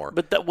it anymore.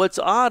 But what's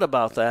odd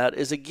about that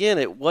is, again,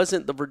 it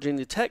wasn't the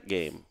Virginia Tech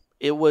game.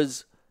 It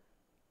was –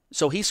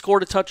 so he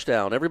scored a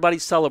touchdown.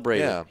 Everybody's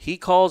celebrating. Yeah. He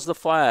calls the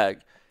flag.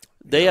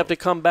 They have to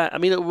come back. I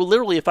mean,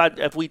 literally,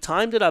 if we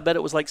timed it, I bet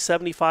it was like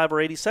 75 or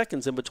 80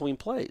 seconds in between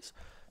plays.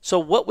 So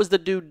what was the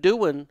dude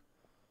doing?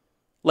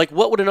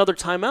 What would another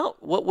timeout?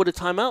 What would a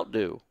timeout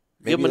do?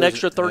 Give him an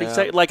extra 30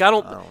 seconds?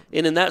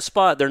 And in that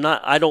spot,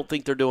 I don't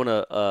think they're doing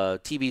a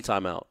TV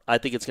timeout. I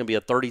think it's going to be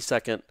a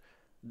 30-second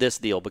this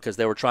deal because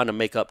they were trying to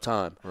make up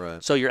time.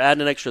 Right. So you're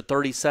adding an extra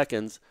 30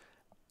 seconds,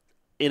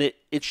 and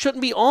it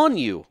shouldn't be on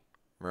you.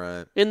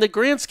 Right. In the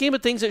grand scheme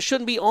of things, it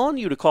shouldn't be on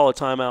you to call a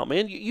timeout,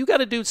 man. You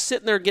got a dude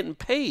sitting there getting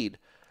paid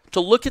to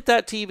look at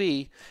that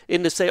TV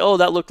and to say, oh,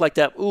 that looked like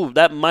that. Ooh,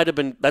 that might have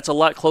been – that's a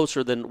lot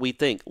closer than we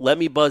think. Let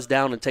me buzz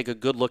down and take a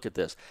good look at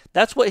this.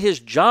 That's what his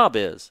job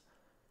is.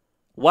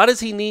 Why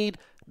does he need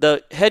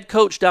the head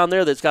coach down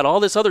there that's got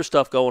all this other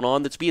stuff going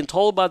on that's being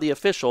told by the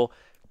official,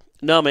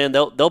 no, man,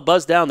 they'll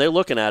buzz down. They're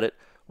looking at it.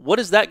 What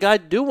is that guy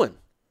doing?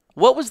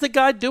 What was the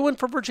guy doing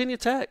for Virginia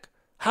Tech?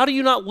 How do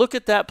you not look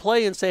at that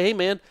play and say, hey,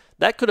 man,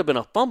 that could have been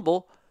a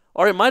fumble,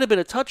 or it might have been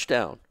a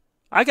touchdown.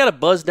 I got to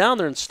buzz down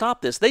there and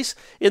stop this.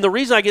 And the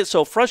reason I get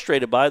so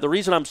frustrated by it, the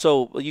reason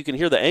you can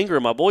hear the anger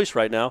in my voice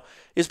right now,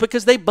 is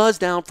because they buzz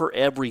down for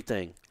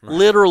everything. Right.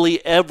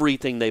 Literally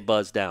everything they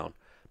buzz down.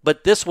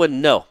 But this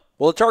one, no.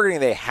 Well, the targeting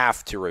they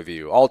have to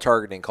review. All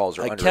targeting calls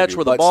are under review. A catch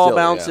where the ball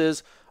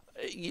bounces,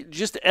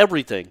 just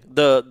everything.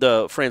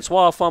 The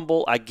Francois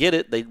fumble, I get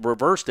it. They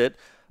reversed it.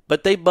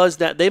 But they buzzed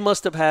that. They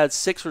must have had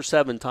 6 or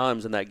 7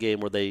 times in that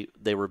game where they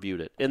reviewed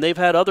it. And they've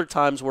had other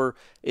times where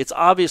it's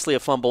obviously a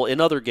fumble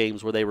in other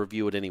games where they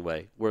review it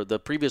anyway, where the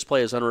previous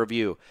play is under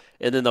review,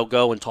 and then they'll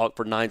go and talk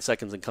for 9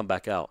 seconds and come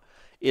back out.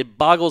 It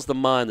boggles the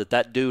mind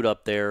that dude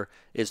up there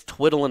is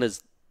twiddling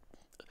his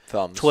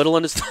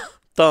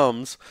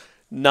thumbs,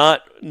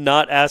 not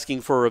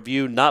asking for a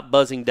review, not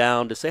buzzing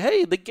down to say,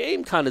 hey, the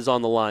game kind of is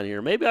on the line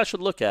here. Maybe I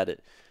should look at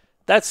it.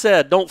 That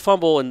said, don't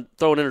fumble and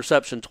throw an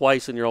interception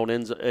twice in your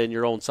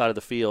own side of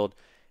the field,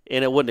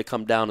 and it wouldn't have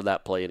come down to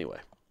that play anyway.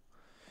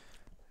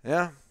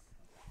 Yeah,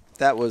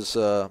 that was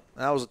a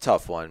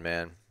tough one,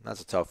 man.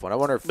 That's a tough one. I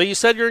wonder if. But you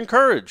said you're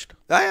encouraged.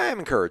 I am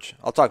encouraged.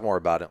 I'll talk more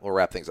about it. We'll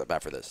wrap things up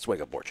after this. It's Wake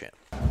Up War Chant.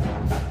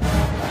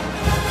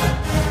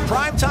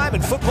 Prime time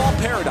in football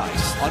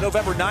paradise. On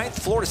November 9th,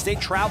 Florida State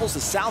travels to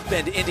South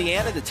Bend,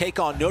 Indiana to take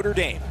on Notre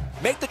Dame.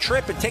 Make the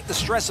trip and take the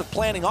stress of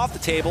planning off the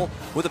table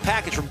with a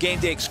package from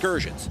Game Day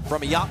Excursions.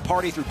 From a yacht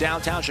party through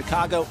downtown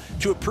Chicago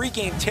to a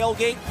pregame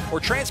tailgate or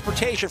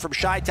transportation from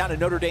Chi-Town to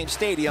Notre Dame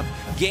Stadium,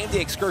 Game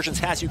Day Excursions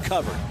has you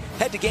covered.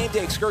 Head to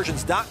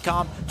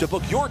GameDayExcursions.com to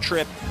book your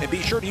trip and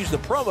be sure to use the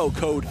promo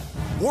code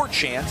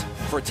WARCHANT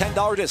for a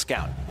 $10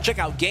 discount. Check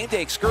out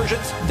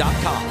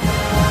GameDayExcursions.com.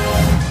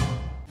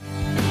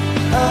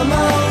 I'm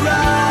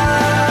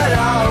alright,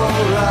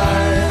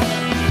 alright.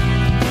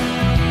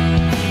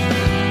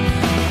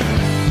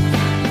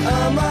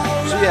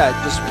 So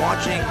yeah, just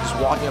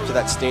walking up to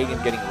that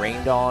stadium, getting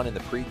rained on in the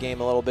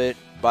pregame a little bit.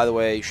 By the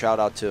way, shout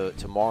out to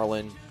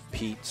Marlon,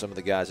 Pete, some of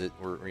the guys that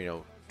were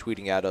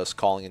tweeting at us,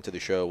 calling into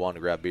the show, wanting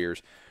to grab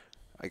beers.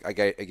 I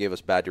gave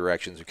us bad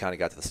directions. We kind of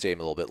got to the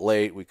stadium a little bit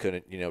late. We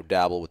couldn't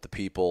dabble with the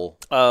people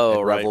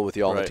and revel with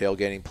y'all in the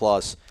tailgating.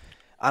 Plus,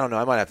 I don't know.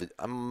 I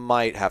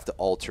might have to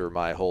alter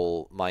my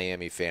whole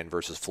Miami fan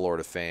versus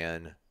Florida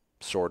fan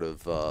sort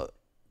of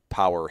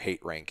power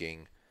hate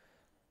ranking.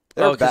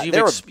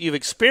 Because you've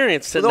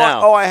experienced it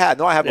now. I had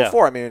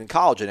before. I mean, in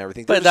college and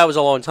everything. But that was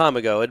a long time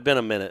ago. It'd been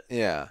a minute.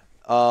 Yeah.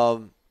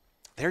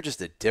 They're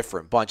just a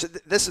different bunch.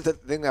 This is the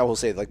thing I will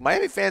say. Like,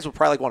 Miami fans will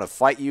probably want to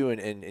fight you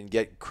and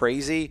get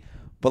crazy,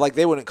 But, like,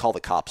 they wouldn't call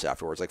the cops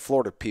afterwards. Like,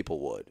 Florida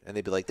people would. And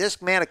they'd be like,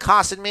 this man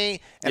accosted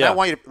me, and I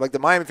want you to – like, the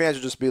Miami fans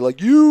would just be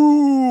like,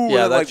 you!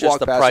 Yeah, and that's like, just walk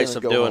the past price them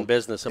of and go doing home.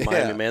 business in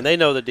Miami, Yeah. man. They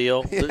know the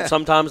deal. Yeah.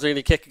 Sometimes they're going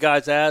to kick a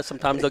guy's ass.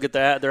 Sometimes they'll get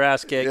their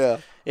ass kicked. Yeah.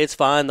 It's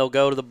fine. They'll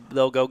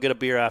go get a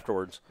beer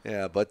afterwards.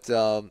 Yeah, but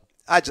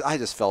I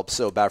just felt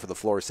so bad for the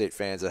Florida State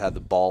fans that had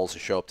the balls to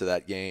show up to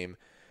that game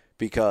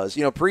because,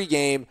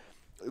 pregame –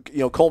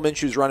 Cole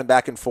Minshew's running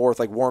back and forth,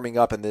 like warming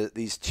up, and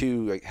these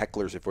two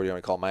hecklers, if we want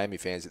to call Miami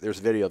fans, there's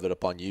a video of it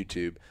up on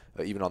YouTube,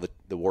 even on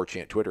the War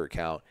Chant Twitter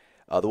account.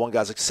 The one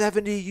guy's like,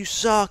 70, you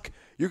suck.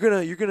 You're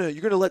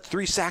gonna let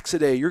 3 sacks a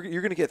day. You're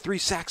gonna get 3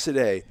 sacks a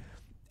day.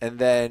 And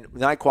then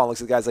Naquan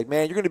looks at the guy's like,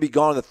 man, you're gonna be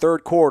gone in the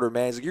third quarter,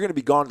 man. He's like, you're gonna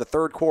be gone in the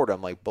third quarter.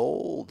 I'm like,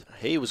 bold.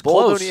 He was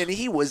bold, close. and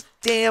he was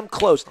damn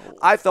close.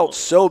 I felt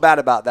so bad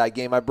about that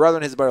game. My brother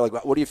and his brother are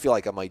like, what do you feel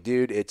like? I'm like,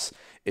 dude, it's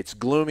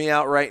gloomy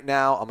out right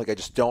now. I'm like, I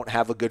just don't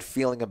have a good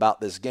feeling about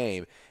this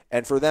game.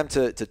 And for them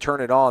to turn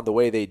it on the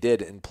way they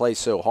did and play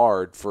so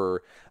hard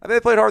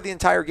they played hard the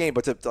entire game,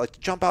 but to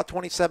jump out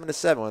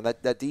 27-7 on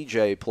that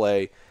DJ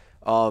play,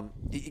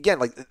 again,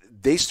 like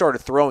they started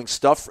throwing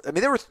stuff. I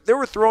mean, they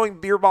were throwing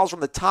beer balls from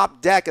the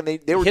top deck, and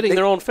they were hitting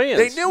their own fans.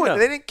 They knew it. Yeah.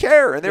 They didn't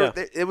care, and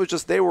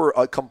they were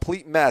a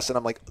complete mess. And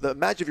I'm like,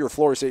 imagine if you're a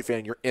Florida State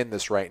fan, you're in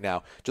this right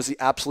now, just the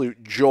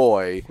absolute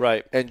joy,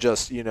 right? And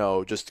just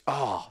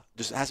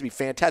just has to be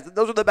fantastic.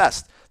 Those are the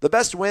best. The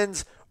best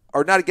wins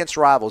are not against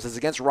rivals. It's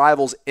against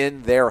rivals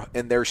in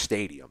their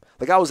stadium.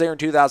 Like I was there in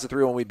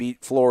 2003 when we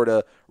beat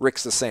Florida,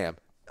 Ricks to Sam.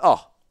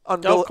 Oh,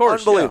 of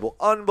course, unbelievable,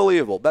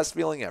 unbelievable, best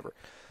feeling ever.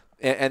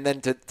 And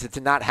then to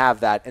not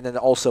have that, and then to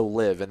also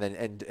live, and then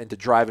and to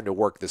drive into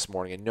work this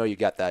morning and know you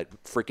got that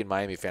freaking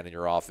Miami fan in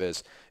your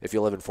office. If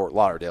you live in Fort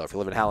Lauderdale, if you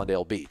live in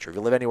Hallandale Beach, or if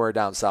you live anywhere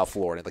down South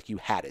Florida, like you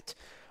had it.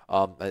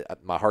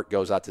 My heart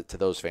goes out to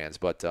those fans.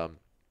 But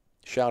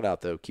shout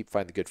out though, keep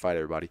fighting the good fight,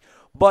 everybody.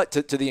 But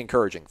to the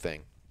encouraging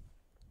thing.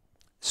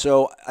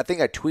 So I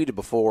think I tweeted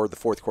before the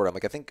fourth quarter. I'm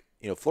like, I think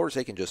Florida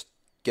State can just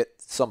get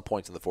some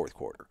points in the fourth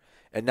quarter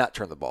and not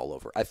turn the ball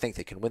over. I think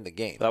they can win the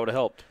game. That would have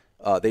helped.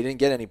 They didn't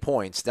get any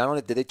points. Not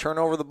only did they turn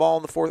over the ball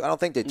in the fourth, I don't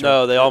think they turned.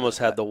 No, they almost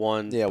had the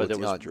one, yeah, but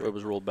it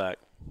was ruled back.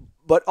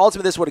 But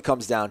ultimately, this is what it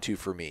comes down to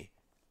for me.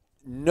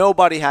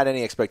 Nobody had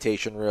any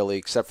expectation, really,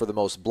 except for the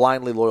most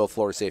blindly loyal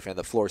Florida State fan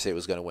that Florida State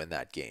was going to win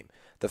that game.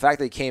 The fact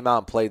that they came out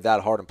and played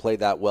that hard and played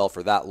that well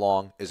for that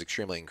long is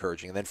extremely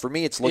encouraging. And then for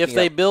me, it's looking if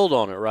they build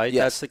on it, right?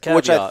 Yes, that's the caveat.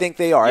 which I think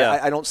they are. Yeah.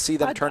 I don't see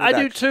them turning I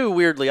back. do too,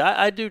 weirdly.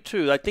 I do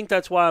too. I think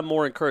that's why I'm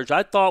more encouraged.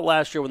 I thought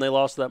last year when they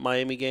lost that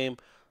Miami game,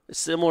 a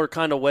similar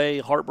kind of way,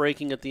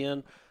 heartbreaking at the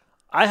end,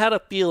 I had a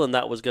feeling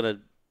that was going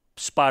to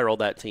spiral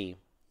that team.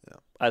 Yeah.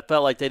 I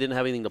felt like they didn't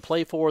have anything to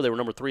play for. They were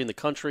number 3 in the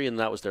country, and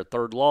that was their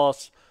third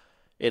loss.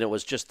 And it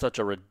was just such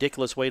a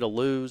ridiculous way to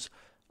lose.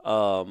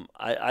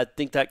 I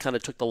think that kind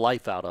of took the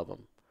life out of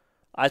them.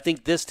 I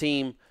think this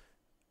team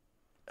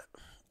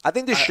 – I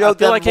think this showed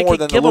them like more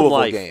than the Louisville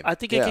life. game. I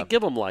think it could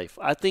give them life.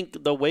 I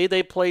think the way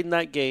they played in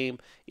that game,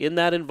 in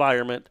that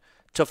environment,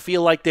 to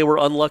feel like they were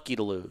unlucky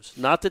to lose.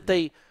 Not that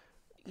they –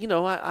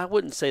 I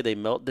wouldn't say they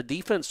melt. The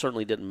defense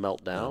certainly didn't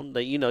melt down.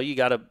 They, you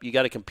got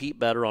to compete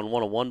better on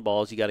one-on-one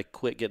balls. You got to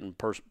quit getting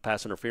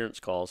pass interference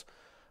calls.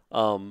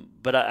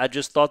 But I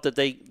just thought that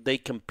they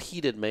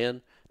competed,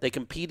 man. They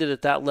competed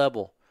at that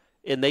level,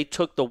 and they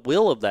took the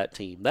will of that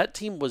team. That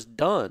team was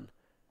done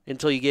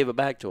until you gave it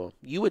back to them.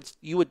 You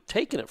had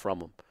taken it from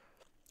them.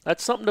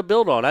 That's something to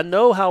build on. I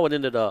know how it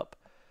ended up,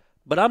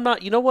 but I'm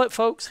not. You know what,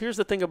 folks? Here's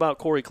the thing about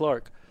Corey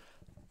Clark.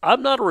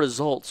 I'm not a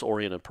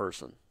results-oriented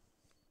person.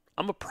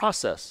 I'm a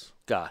process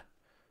guy.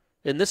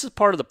 And this is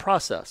part of the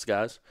process,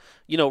 guys.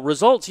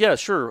 Results, yeah,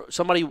 sure.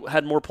 Somebody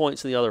had more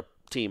points than the other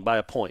team by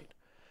a point.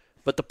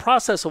 But the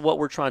process of what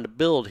we're trying to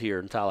build here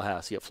in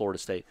Tallahassee at Florida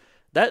State,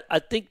 I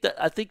think that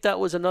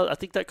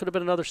could have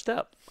been another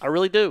step. I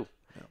really do.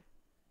 Yeah.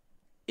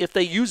 If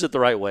they use it the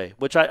right way,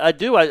 which I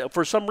do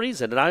for some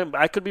reason, and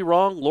I could be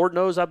wrong. Lord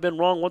knows I've been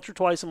wrong once or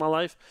twice in my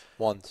life.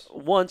 Once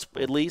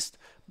at least.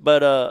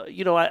 But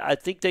I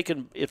think they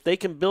can, if they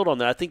can build on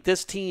that. I think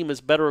this team is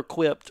better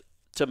equipped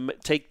to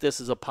take this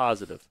as a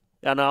positive,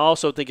 and I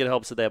also think it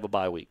helps that they have a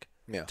bye week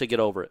to get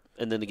over it,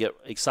 and then to get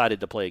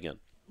excited to play again.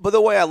 But the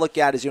way I look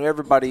at it is,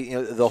 everybody,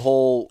 the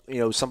whole,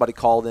 somebody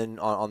called in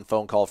on the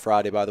phone call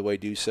Friday. By the way,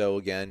 do so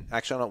again.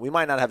 Actually, we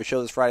might not have a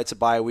show this Friday. It's a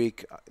bye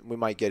week. We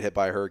might get hit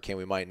by a hurricane.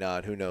 We might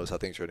not. Who knows how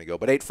things are going to go?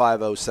 But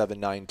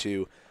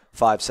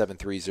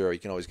 850-792-5730. You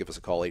can always give us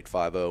a call.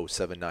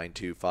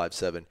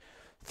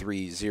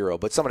 850-792-5730.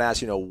 But someone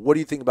asked, what do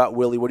you think about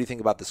Willie? What do you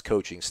think about this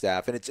coaching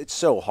staff? And it's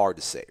so hard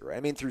to say, right?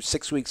 I mean, through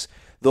 6 weeks,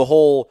 the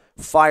whole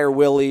fire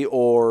Willie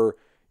or,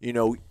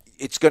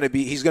 he's going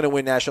to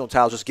win national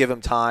titles. Just give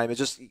him time. It's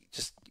just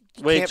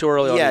way too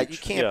early. Yeah, on you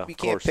can't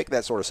pick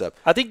that sort of stuff.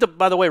 I think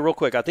by the way, real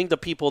quick, I think the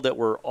people that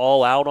were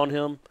all out on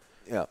him,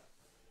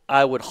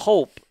 I would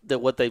hope that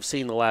what they've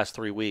seen the last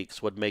 3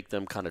 weeks would make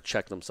them kind of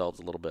check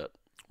themselves a little bit.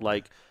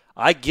 Like,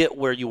 I get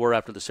where you were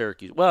after the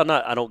Syracuse. Well,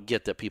 I don't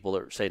get that people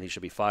are saying he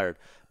should be fired,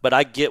 but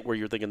I get where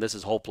you're thinking this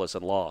is hopeless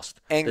and lost.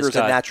 Anger is a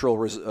natural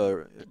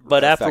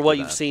But after effect what of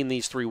you've that. seen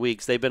these 3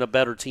 weeks, they've been a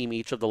better team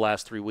each of the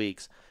last 3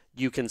 weeks.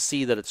 You can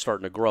see that it's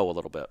starting to grow a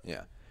little bit.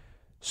 Yeah.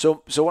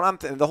 So when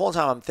the whole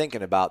time I'm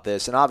thinking about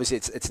this, and obviously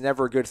it's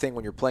never a good thing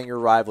when you're playing your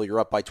rival, you're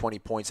up by 20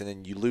 points, and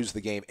then you lose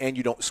the game, and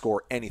you don't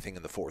score anything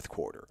in the fourth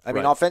quarter. I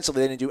mean, Right.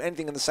 offensively, they didn't do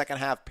anything in the second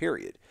half,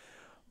 period.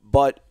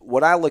 But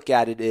what I look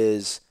at it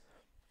is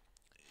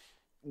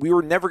we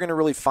were never going to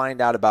really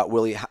find out about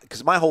Willie,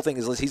 because my whole thing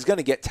is he's going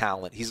to get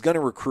talent. He's going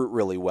to recruit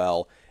really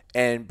well.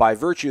 And by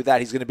virtue of that,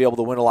 he's going to be able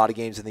to win a lot of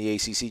games in the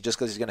ACC just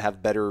because he's going to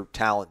have better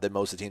talent than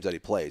most of the teams that he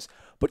plays.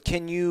 But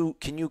can you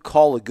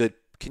call a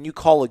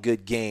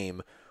good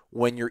game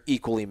when you're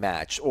equally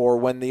matched, or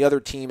when the other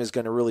team is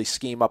going to really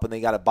scheme up and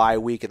they got a bye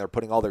week and they're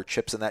putting all their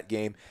chips in that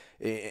game?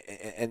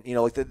 And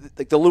like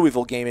the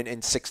Louisville game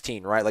in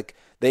 16, right? Like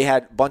they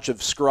had a bunch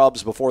of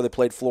scrubs before they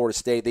played Florida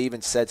State. They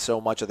even said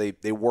so much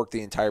that they worked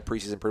the entire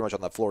preseason pretty much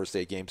on that Florida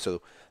State game,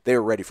 so they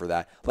were ready for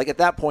that. Like at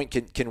that point,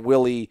 can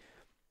Willie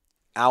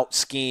out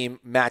scheme,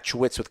 match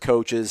wits with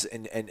coaches,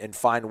 and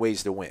find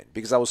ways to win?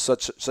 Because I was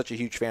such a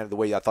huge fan of the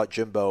way I thought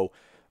Jimbo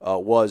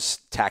was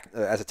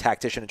as a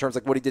tactician in terms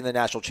of like what he did in the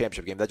national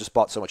championship game. That just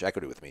bought so much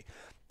equity with me.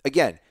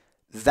 Again,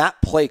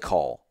 that play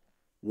call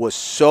was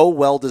so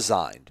well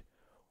designed,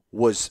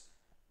 was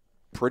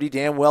pretty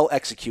damn well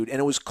executed, and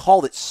it was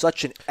called at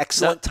such an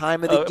excellent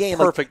time of the game.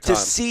 Perfect like,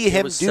 time. To see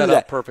him was do set that,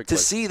 up perfectly.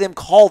 to see them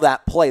call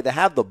that play, to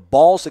have the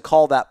balls to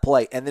call that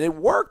play, and then it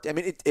worked. I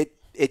mean, it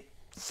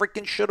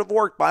freaking should have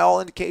worked by all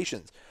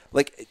indications.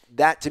 Like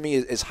that to me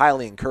is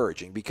highly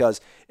encouraging,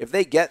 because if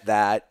they get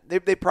that,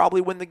 they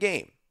probably win the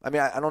game. I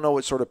mean, I don't know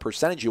what sort of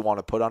percentage you want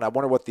to put on. I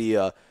wonder what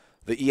the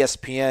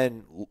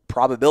ESPN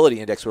probability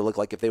index would look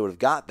like if they would have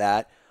got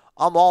that.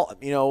 I'm all,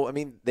 I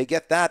mean, they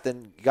get that,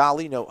 then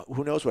golly,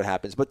 who knows what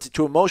happens. But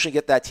to emotionally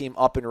get that team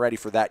up and ready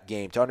for that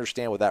game, to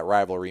understand what that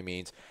rivalry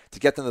means, to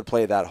get them to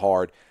play that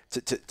hard,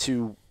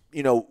 to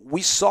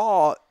we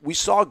saw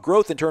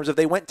growth in terms of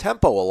they went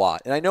tempo a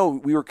lot. And I know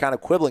we were kind of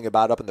quibbling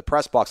about it up in the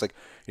press box, like,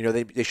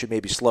 they should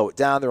maybe slow it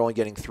down. They're only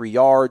getting 3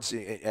 yards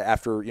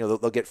after, they'll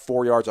get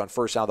 4 yards on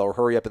first down. They'll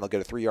hurry up and they'll get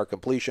a 3-yard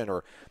completion,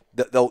 or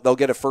they'll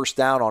get a first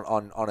down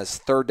on a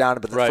third down.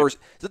 But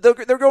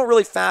they're going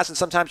really fast. And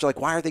sometimes you're like,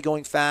 why are they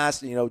going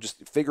fast?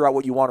 Just figure out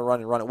what you want to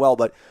run and run it well.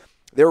 But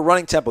they were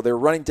running tempo. They were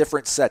running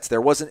different sets. There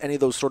wasn't any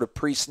of those sort of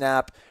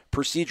pre-snap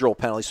procedural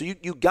penalties. So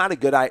you got a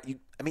good eye.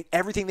 I mean,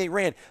 everything they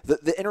ran,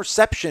 the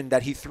interception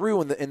that he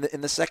threw in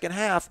the second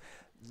half,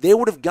 they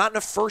would have gotten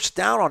a first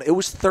down on it. It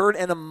was 3rd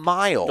and a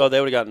mile. No, they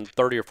would have gotten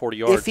 30 or 40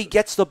 yards. If he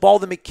gets the ball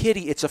to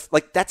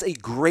McKitty, that's a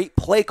great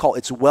play call.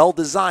 It's well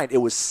designed. It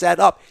was set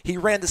up. He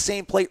ran the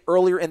same play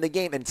earlier in the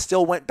game and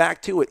still went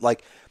back to it.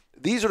 Like,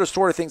 these are the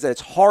sort of things that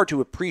it's hard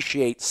to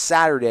appreciate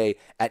Saturday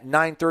at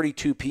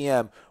 9:32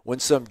 p.m. when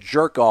some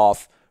jerk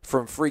off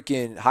from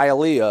freaking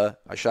Hialeah,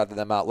 I shouted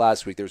them out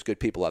last week. There's good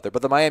people out there.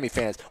 But the Miami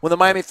fans, when the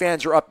Miami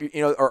fans are up,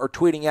 are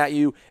tweeting at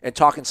you and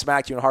talking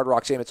smack to you in Hard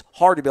Rock Stadium, it's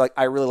hard to be like,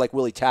 I really like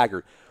Willie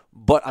Taggart.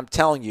 But I'm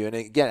telling you, and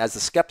again, as the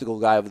skeptical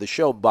guy of the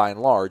show by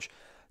and large,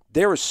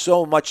 there is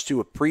so much to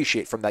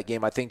appreciate from that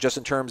game, I think, just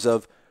in terms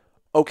of,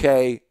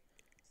 okay,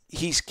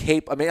 he's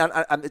capable. I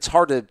mean, it's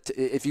hard to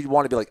if you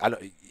want to be like, I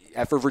don't.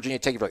 After Virginia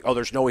Tech, you're like, oh,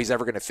 there's no way he's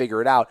ever going to figure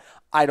it out.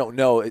 I don't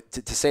know.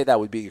 To say that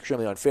would be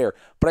extremely unfair.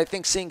 But I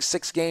think seeing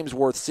 6 games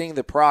worth, seeing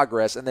the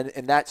progress, and then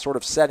in that sort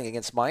of setting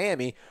against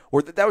Miami,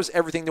 where that was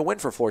everything to win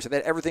for Florida. So they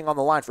had everything on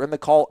the line. For him to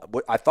call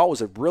what I thought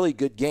was a really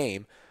good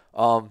game,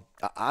 I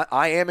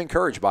am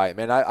encouraged by it,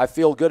 man. I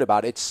feel good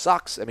about it. It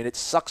sucks. I mean, it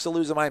sucks to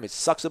lose to Miami. It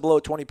sucks to blow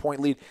a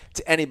 20-point lead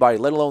to anybody,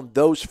 let alone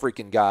those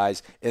freaking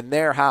guys in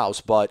their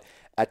house. But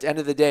at the end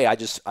of the day,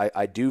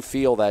 I do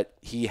feel that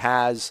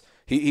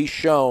he's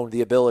shown the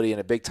ability in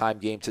a big-time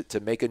game to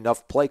make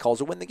enough play calls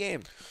to win the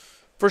game.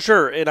 For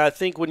sure, and I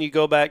think when you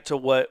go back to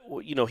what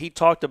he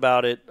talked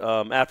about it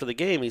after the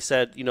game, he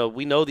said,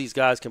 we know these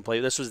guys can play.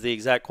 This was the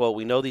exact quote.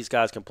 We know these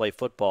guys can play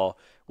football.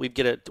 We've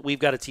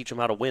got to teach them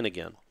how to win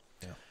again.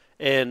 Yeah.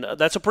 And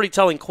that's a pretty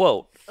telling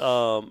quote.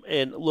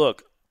 And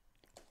look,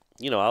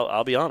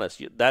 I'll be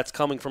honest. That's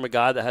coming from a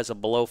guy that has a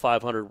below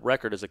 500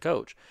 record as a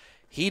coach.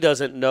 He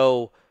doesn't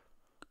know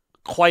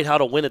quite how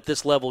to win at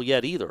this level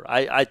yet either.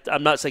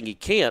 I'm not saying he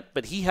can't,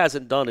 but he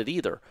hasn't done it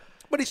either.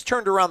 But he's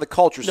turned around the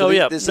culture. So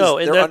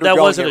that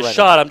wasn't a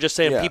shot. I'm just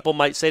saying people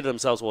might say to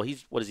themselves, well,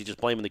 what is he just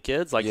blaming the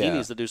kids? Like, he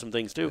needs to do some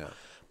things too. Yeah.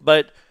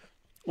 But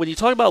when you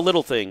talk about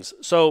little things,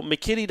 so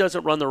McKitty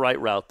doesn't run the right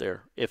route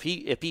there. If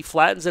he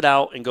flattens it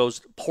out and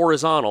goes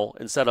horizontal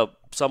instead of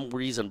some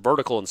reason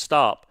vertical and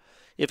stop,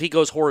 if he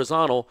goes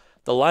horizontal,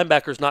 the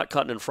linebacker's not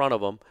cutting in front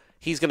of him.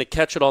 He's going to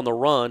catch it on the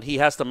run. He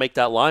has to make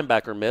that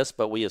linebacker miss,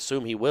 but we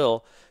assume he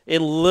will.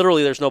 And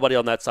literally there's nobody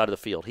on that side of the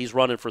field. He's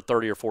running for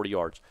 30 or 40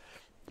 yards.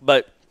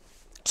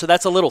 So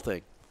that's a little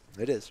thing.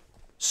 It is.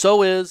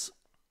 So is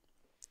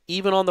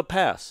even on the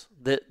pass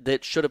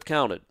that should have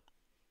counted.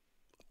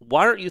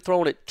 Why aren't you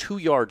throwing it 2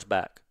 yards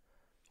back?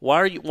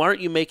 Why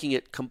aren't you making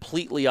it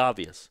completely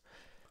obvious?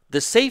 The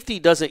safety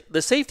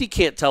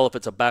can't tell if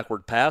it's a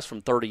backward pass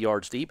from 30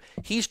 yards deep.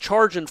 He's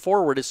charging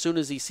forward as soon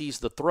as he sees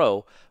the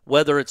throw,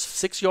 whether it's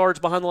 6 yards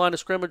behind the line of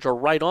scrimmage or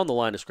right on the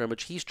line of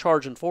scrimmage. He's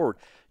charging forward.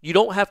 You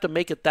don't have to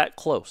make it that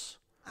close.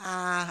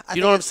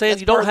 You know what I'm saying?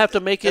 You don't have to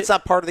make it. That's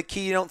not part of the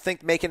key. You don't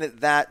think making it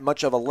that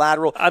much of a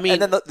lateral. I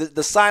mean, and then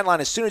the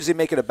sideline, as soon as they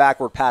make it a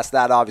backward pass,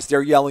 that obvious,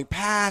 they're yelling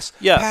pass,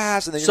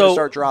 pass, and then you're going to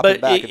start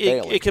dropping back and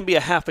bailing. It can be a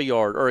half a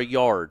yard or a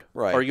yard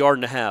or a yard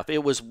and a half.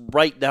 It was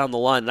right down the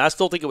line, and I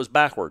still think it was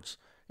backwards.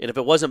 And if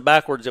it wasn't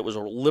backwards, it was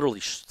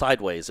literally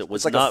sideways. It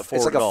was not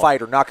forward. It's like a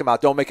fighter. Knock him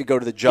out. Don't make it go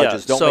to the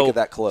judges. Don't make it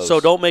that close. So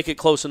don't make it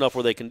close enough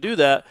where they can do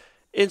that.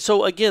 And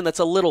so, again, that's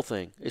a little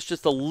thing. It's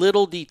just a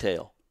little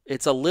detail.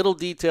 It's a little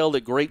detail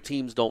that great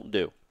teams don't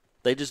do.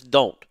 They just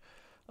don't.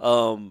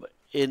 And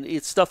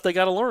it's stuff they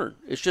got to learn.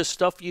 It's just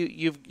stuff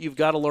you've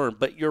got to learn.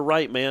 But you're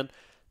right, man.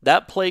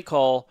 That play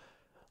call,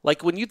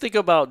 like when you think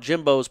about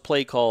Jimbo's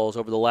play calls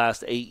over the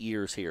last 8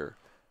 years here,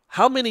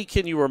 how many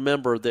can you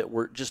remember that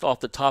were just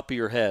off the top of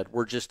your head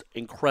were just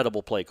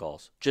incredible play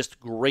calls? Just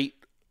great.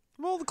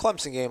 Well, the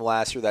Clemson game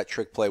last year, that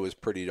trick play was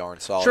pretty darn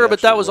solid. Sure,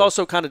 but that was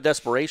also kind of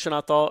desperation, I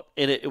thought.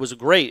 And it was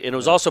great. And it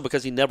was also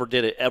because he never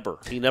did it ever.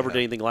 He never did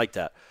anything like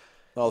that.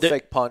 Well,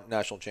 fake punt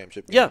national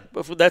championship game.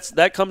 Yeah,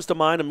 that comes to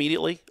mind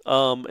immediately.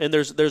 And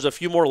there's a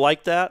few more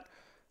like that.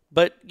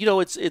 But,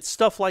 it's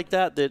stuff like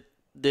that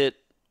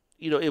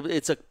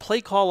it's a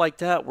play call like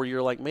that where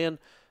you're like, man,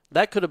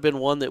 that could have been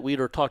one that we'd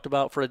have talked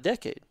about for a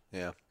decade.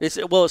 Yeah. It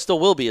still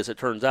will be, as it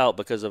turns out,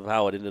 because of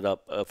how it ended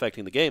up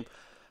affecting the game.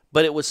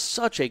 But it was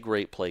such a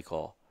great play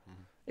call.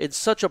 Mm-hmm. It's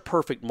such a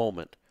perfect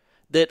moment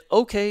that,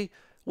 to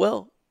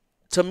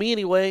me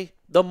anyway,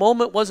 the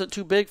moment wasn't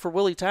too big for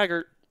Willie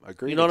Taggart.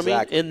 Agreed. You know what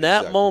I mean? In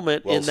that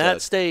moment, well in said.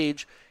 that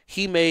stage,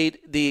 he made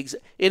he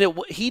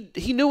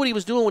knew what he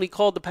was doing when he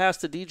called the pass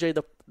to DJ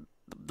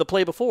the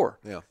play before.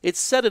 Yeah. It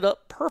set it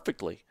up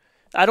perfectly.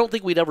 I don't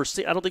think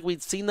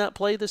we'd seen that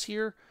play this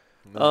year.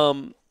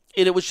 No.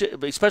 And it was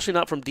especially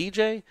not from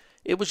DJ.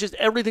 It was just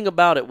everything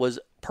about it was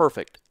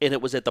perfect, and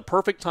it was at the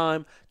perfect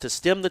time to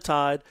stem the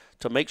tide,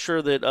 to make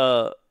sure that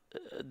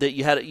that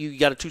you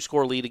got a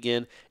 2-score lead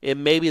again,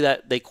 and maybe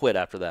that they quit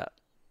after that.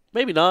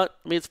 Maybe not.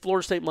 I mean, it's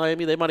Florida State,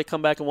 Miami. They might have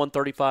come back and won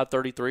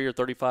 35-33 or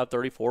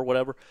 35-34,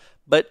 whatever.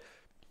 But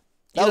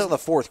that was in the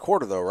fourth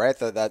quarter, though, right?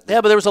 But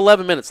there was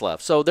 11 minutes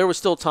left, so there was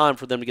still time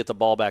for them to get the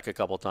ball back a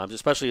couple of times,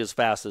 especially as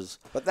fast as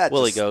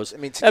Willie goes. I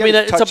mean, it's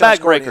a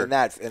backbreaker.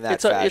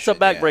 It's a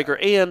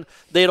backbreaker, and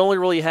they had only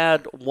really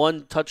had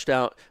one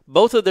touchdown.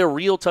 Both of their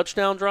real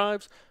touchdown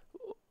drives,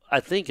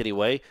 I think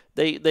anyway,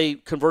 they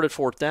converted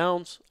fourth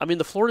downs. I mean,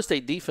 the Florida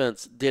State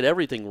defense did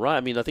everything right.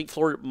 I mean, I think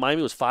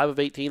Miami was 5 of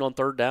 18 on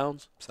third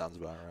downs. Sounds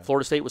about right.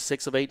 Florida State was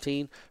 6 of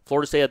 18.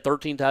 Florida State had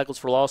 13 tackles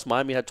for loss.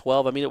 Miami had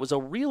 12. I mean, it was a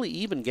really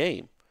even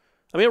game.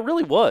 I mean, it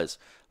really was.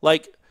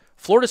 Like,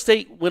 Florida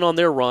State went on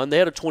their run. They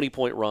had a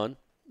 20-point run.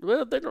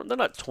 Well, they're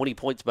not 20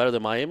 points better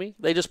than Miami.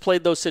 They just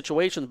played those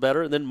situations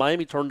better, and then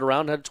Miami turned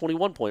around and had a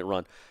 21-point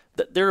run.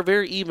 They're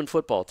very even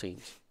football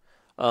teams.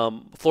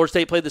 Florida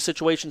State played the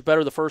situations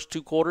better the first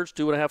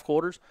 2.5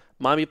 quarters.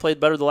 Miami played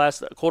better the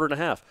last quarter and a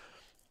half.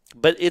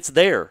 But it's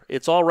there.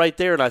 It's all right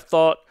there. And I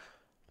thought,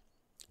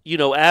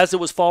 as it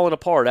was falling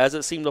apart, as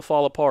it seemed to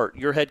fall apart,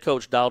 your head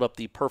coach dialed up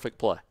the perfect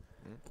play.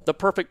 The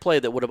perfect play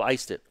that would have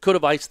iced it. Could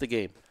have iced the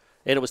game.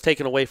 And it was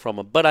taken away from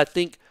them. But I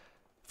think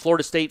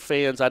Florida State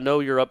fans, I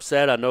know you're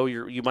upset. I know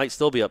you might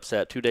still be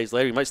upset 2 days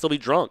later. You might still be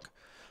drunk.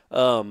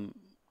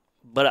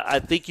 But I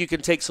think you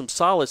can take some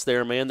solace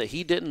there, man, that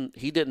he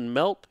didn't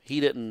melt. He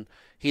didn't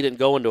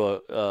go into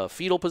a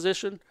fetal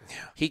position. Yeah.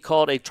 He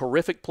called a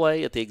terrific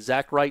play at the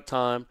exact right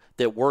time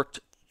that worked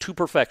to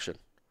perfection.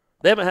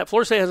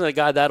 Florida State hasn't had a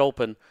guy that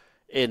open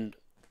in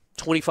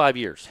 25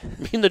 years.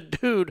 I mean, the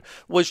dude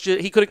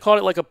he could have caught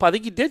it like I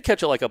think he did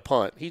catch it like a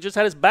punt. He just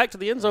had his back to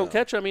the end zone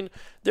catch. I mean,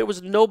 there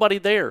was nobody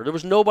there. There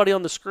was nobody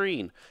on the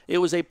screen. It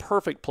was a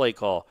perfect play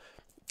call.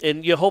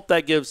 And you hope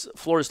that gives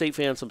Florida State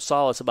fans some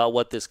solace about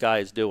what this guy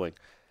is doing.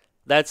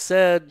 That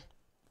said,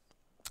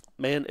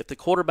 man, if the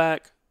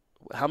quarterback,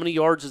 how many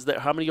yards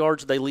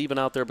are they leaving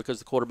out there because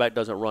the quarterback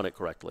doesn't run it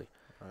correctly?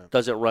 Right.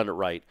 Doesn't run it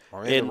right.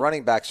 Or the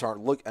running backs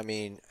aren't I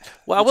mean,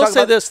 well, I will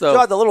say this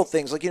though. The little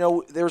things like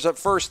there's a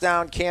first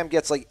down. Cam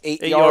gets like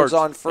 8 yards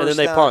on first down, and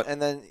then they punt.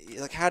 And then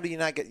how do you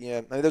not get? I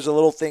mean, there's a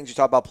little things you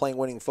talk about playing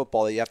winning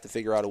football that you have to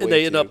figure out a way. And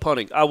they end up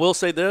punting. I will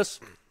say this.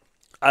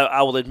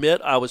 I will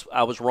admit I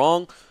was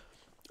wrong.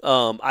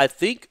 I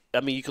think,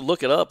 you can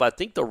look it up. I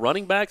think the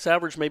running backs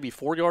averaged maybe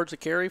 4 yards a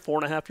carry,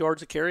 4.5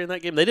 yards a carry in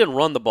that game. They didn't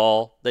run the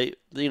ball. They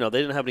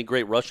didn't have any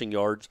great rushing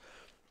yards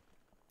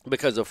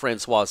because of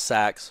Francois'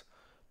 sacks.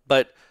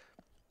 But,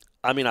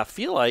 I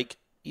feel like,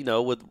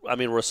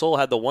 Rasul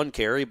had the 1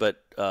 carry,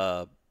 but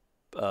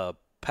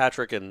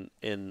Patrick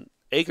and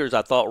Akers,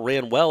 I thought,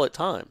 ran well at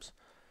times.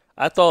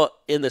 I thought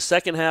in the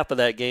second half of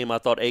that game, I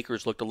thought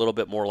Akers looked a little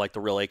bit more like the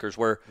real Akers,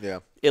 where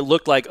it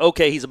looked like,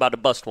 okay, he's about to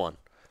bust one.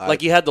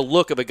 Like he had the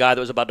look of a guy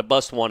that was about to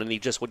bust one and he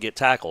just would get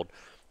tackled.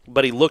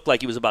 But he looked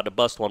like he was about to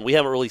bust one. We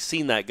haven't really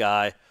seen that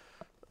guy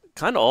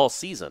kind of all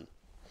season.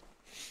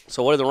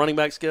 So what did the running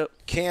backs get?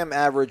 Cam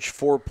averaged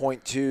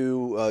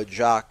 4.2.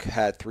 Jock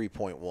had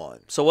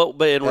 3.1. So what?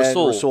 But in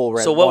Rasul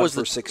ran so what one was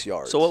for the 6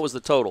 yards. So what was the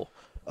total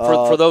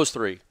for those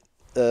three?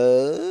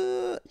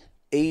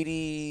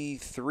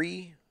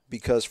 83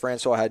 because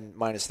Francois had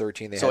minus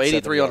 13. They So had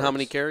 83 on yards. how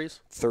many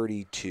carries?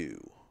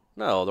 32.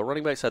 No, the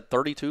running backs had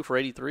 32 for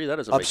 83. That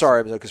doesn't. I'm make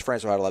sorry, sense. because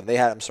Francois had 11. They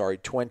had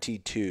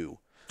 22.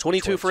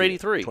 22 for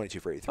 83. 22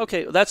 for 83.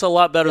 Okay, that's a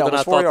lot better Yeah, than I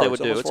almost 4 thought they yards, would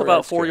do. almost It's 4 about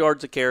yards 4 carry.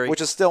 yards a carry.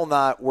 Which is still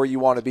not where you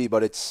want to be,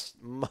 but it's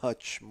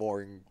much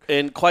more.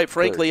 And quite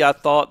frankly, I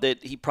thought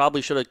that he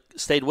probably should have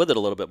stayed with it a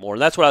little bit more.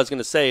 And that's what I was going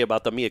to say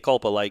about the mea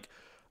culpa. Like,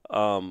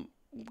 going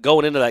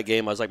into that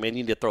game, I was like, man,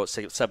 you need to throw it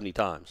 70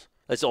 times.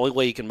 That's the only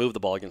way you can move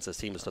the ball against this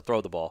team is to throw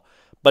the ball.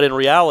 But in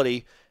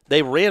reality,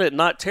 they ran it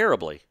not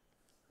terribly.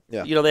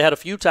 Yeah. You know, they had a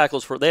few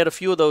tackles they had a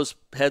few of those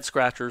head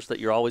scratchers that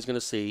you're always going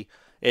to see.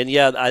 And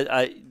yeah,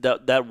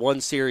 that one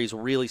series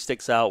really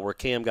sticks out where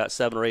Cam got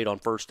 7 or 8 on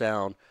first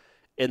down,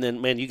 and then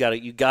man, you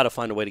got to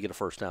find a way to get a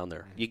first down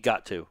there. You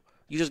got to,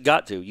 you just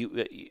got to.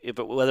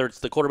 Whether it's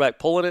the quarterback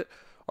pulling it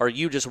or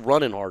you just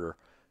running harder,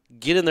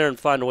 get in there and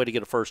find a way to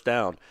get a first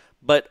down.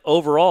 But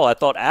overall, I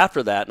thought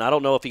after that, and I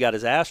don't know if he got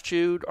his ass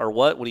chewed or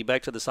what when he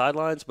back to the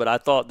sidelines, but I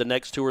thought the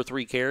next 2 or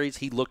 3 carries,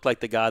 he looked like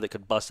the guy that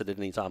could bust it at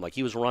any time. Like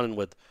he was running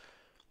with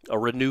a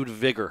renewed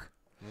vigor.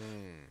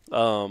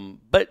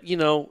 But, you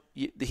know,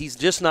 he's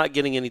just not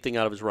getting anything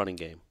out of his running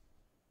game.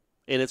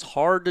 And it's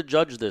hard to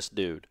judge this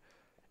dude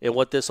and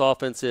what this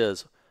offense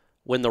is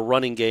when the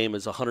running game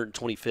is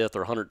 125th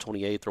or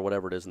 128th or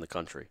whatever it is in the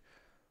country.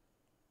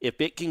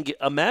 If it can get,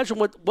 imagine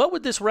what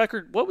would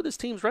this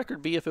team's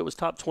record be if it was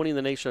top 20 in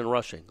the nation in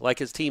rushing, like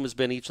his team has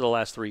been each of the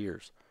last 3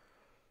 years?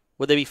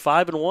 Would they be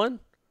 5-1?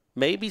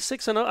 Maybe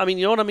 6-0? I mean,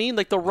 you know what I mean?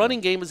 Like the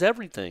running game is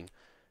everything.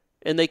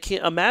 And they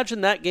can't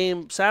imagine that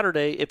game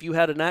Saturday if you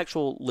had an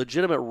actual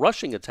legitimate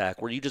rushing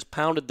attack where you just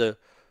pounded them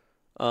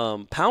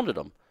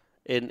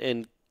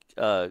and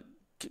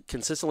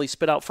consistently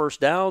spit out first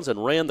downs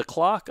and ran the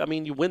clock. I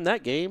mean, you win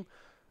that game.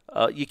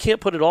 You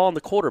can't put it all on the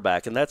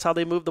quarterback, and that's how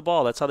they move the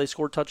ball. That's how they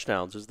score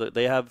touchdowns. Is that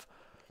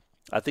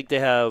I think they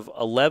have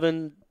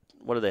 11.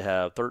 What do they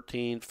have?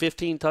 13,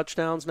 15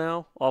 touchdowns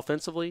now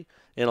offensively,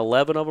 and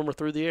 11 of them are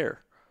through the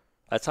air.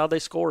 That's how they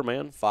score,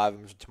 man. 5 of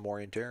them to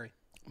Maury and Terry.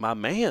 My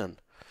man.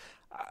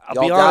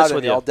 I'll be honest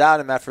with you. Y'all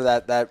doubted him after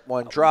that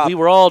one drop. We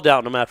were all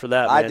doubting him after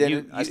that, man. I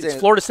didn't. It's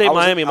Florida State,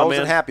 Miami, my man. I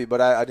wasn't happy,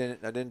 but I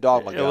didn't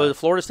dog my guy. It was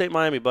Florida State,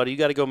 Miami, buddy. You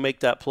got to go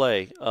make that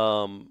play.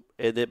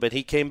 But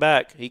he came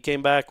back. He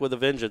came back with a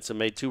vengeance and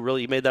made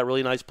he made that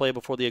really nice play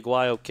before the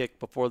Aguayo kick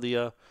before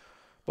the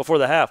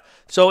half.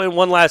 So, and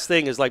one last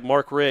thing is like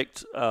Mark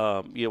Richt.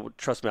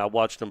 Trust me, I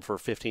watched him for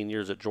 15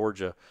 years at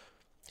Georgia.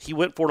 He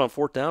went for it on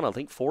fourth down, I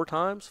think 5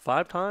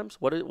 times.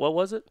 What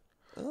was it?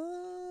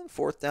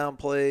 Fourth down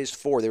plays,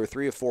 4. They were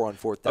 3 of 4 on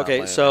fourth down.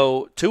 Okay,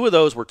 so 2 of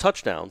those were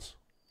touchdowns.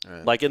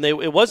 Right. Like, and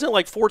it wasn't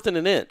like 4th and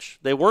an inch.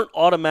 They weren't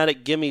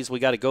automatic gimmies. We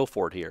got to go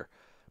for it here,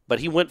 but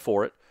he went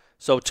for it.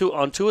 So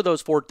on 2 of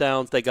those fourth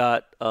downs, they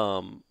got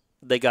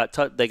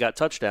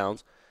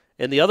touchdowns,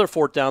 and the other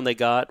fourth down they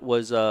got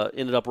was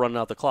ended up running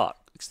out the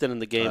clock, extending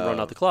the game, running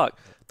out the clock.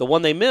 The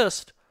one they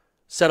missed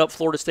set up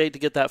Florida State to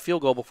get that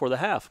field goal before the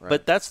half. Right.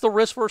 But that's the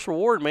risk versus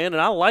reward, man,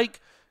 and I like.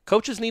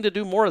 Coaches need to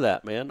do more of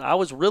that, man. I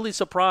was really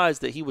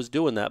surprised that he was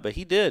doing that, but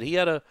he did. He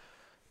had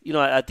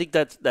I think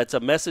that's a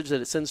message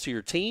that it sends to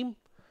your team.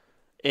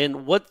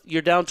 And what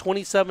you're down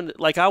 27,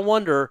 like I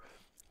wonder,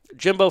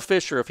 Jimbo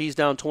Fisher, if he's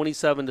down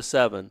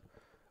 27-7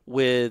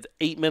 with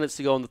 8 minutes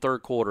to go in the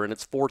third quarter and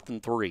it's 4th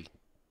and 3,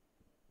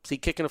 is he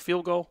kicking a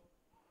field goal?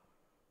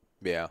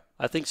 Yeah.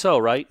 I think so,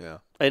 right? Yeah.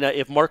 And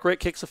if Mark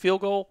Richt kicks a field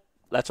goal,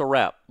 that's a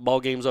wrap. Ball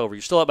game's over.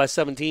 You're still up by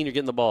 17. You're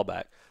getting the ball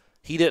back.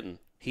 He didn't.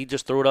 He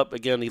just threw it up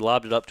again. He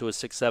lobbed it up to a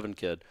 6'7"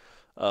 kid,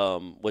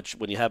 which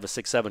when you have a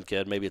 6'7"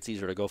 kid, maybe it's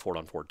easier to go for it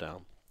on fourth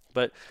down.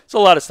 But it's a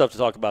lot of stuff to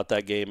talk about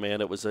that game,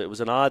 man. It was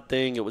an odd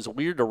thing. It was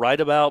weird to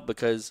write about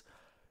because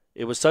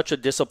it was such a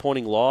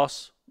disappointing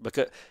loss.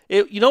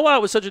 You know why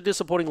it was such a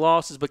disappointing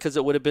loss is because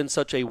it would have been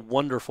such a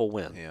wonderful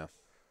win. Yeah.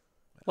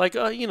 Like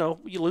you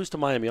lose to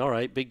Miami, all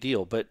right, big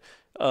deal, but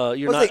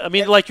you're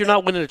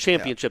not winning a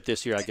championship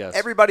this year, I guess.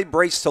 Everybody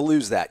braced to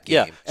lose that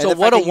game. Yeah. So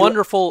what a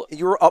wonderful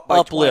you were up by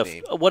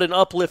uplift. 20. What an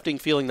uplifting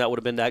feeling that would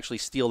have been to actually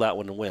steal that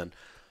one and win.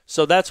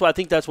 So that's why I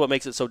think that's what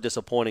makes it so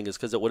disappointing is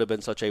because it would have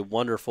been such a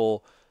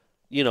wonderful,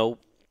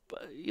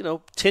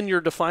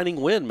 tenure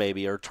defining win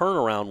maybe or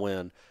turnaround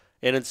win,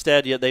 and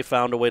instead yet they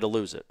found a way to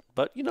lose it.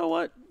 But you know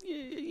what?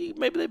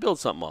 Maybe they build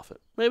something off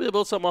it.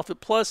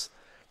 Plus,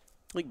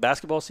 I think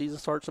basketball season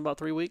starts in about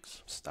 3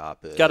 weeks.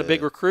 Stop it. Got a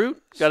big recruit.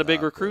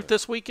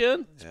 This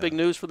weekend. It's big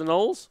news for the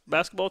Noles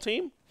basketball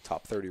team.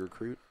 Top 30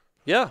 recruit.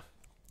 Yeah.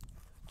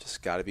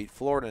 Just got to beat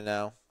Florida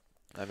now.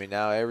 I mean,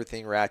 now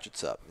everything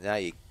ratchets up. Now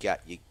you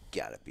got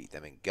to beat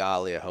them. And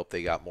golly, I hope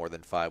they got more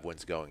than 5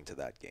 wins going to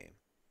that game.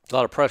 A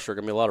lot of pressure.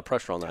 Going to be a lot of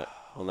pressure on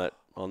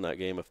that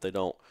game if they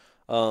don't.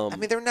 I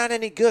mean, they're not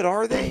any good,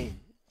 are they?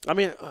 I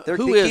mean, they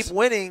keep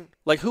winning.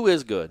 Like, who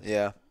is good?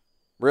 Yeah.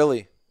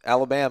 Really.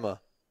 Alabama.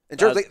 In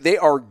terms of they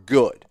are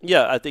good.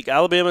 Yeah, I think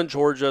Alabama and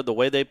Georgia, the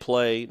way they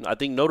play, I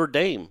think Notre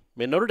Dame. I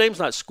mean, Notre Dame's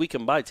not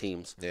squeaking by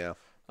teams. Yeah.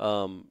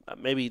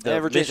 Maybe the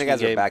Virginia has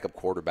their backup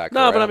quarterback.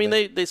 No, but I mean,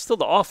 they still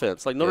the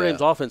offense. Like Notre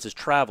Dame's offense is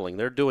traveling.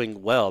 They're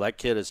doing well. That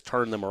kid has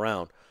turned them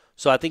around.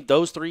 So I think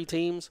those three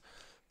teams,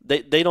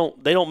 they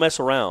don't mess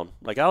around.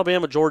 Like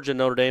Alabama, Georgia, and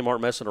Notre Dame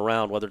aren't messing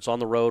around, whether it's on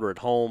the road or at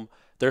home.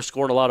 They're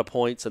scoring a lot of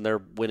points and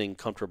they're winning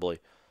comfortably.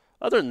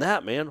 Other than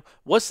that, man,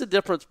 what's the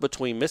difference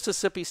between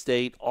Mississippi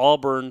State,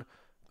 Auburn,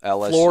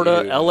 LSU,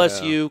 Florida,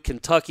 LSU,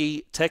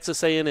 Kentucky,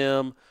 Texas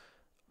A&M,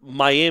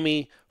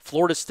 Miami,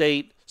 Florida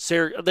State,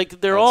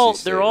 they're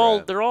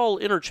all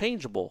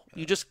interchangeable.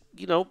 You just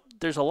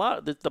there's a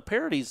lot the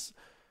parodies.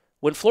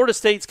 When Florida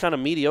State's kind of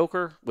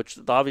mediocre, which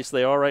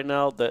obviously they are right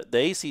now, the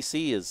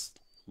ACC is,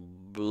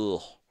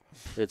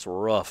 it's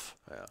rough.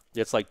 Yeah.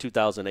 It's like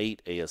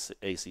 2008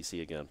 ACC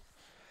again.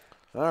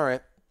 All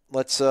right,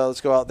 let's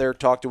go out there,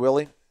 talk to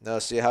Willie,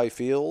 see how he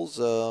feels,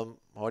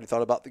 what he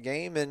thought about the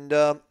game, and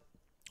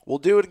we'll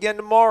do it again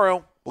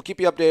tomorrow. We'll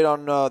keep you updated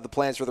on the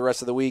plans for the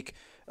rest of the week.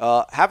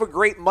 Have a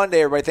great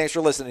Monday, everybody. Thanks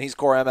for listening. He's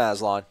Corey. I'm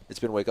Aslan. It's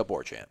been Wake Up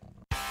War Chant.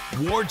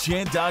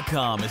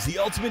 WarChant.com is the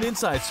ultimate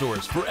inside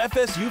source for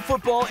FSU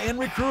football and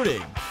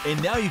recruiting.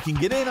 And now you can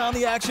get in on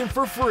the action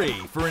for free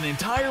for an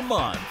entire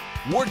month.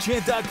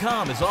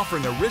 WarChant.com is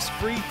offering a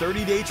risk-free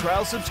 30-day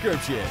trial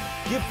subscription.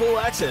 Get full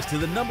access to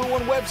the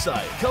 #1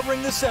 website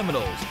covering the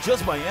Seminoles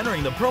just by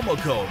entering the promo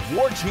code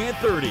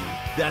WarChant30.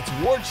 That's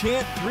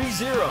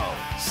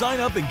WarChant30. Sign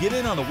up and get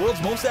in on the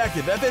world's most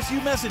active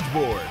FSU message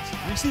boards.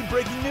 Receive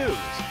breaking news,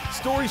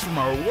 stories from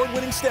our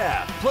award-winning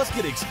staff, plus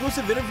get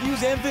exclusive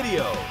interviews and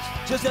videos.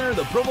 Just enter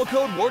the promo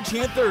code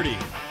WarChant30.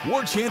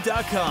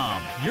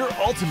 WarChant.com, your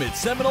ultimate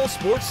Seminole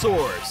sports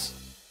source.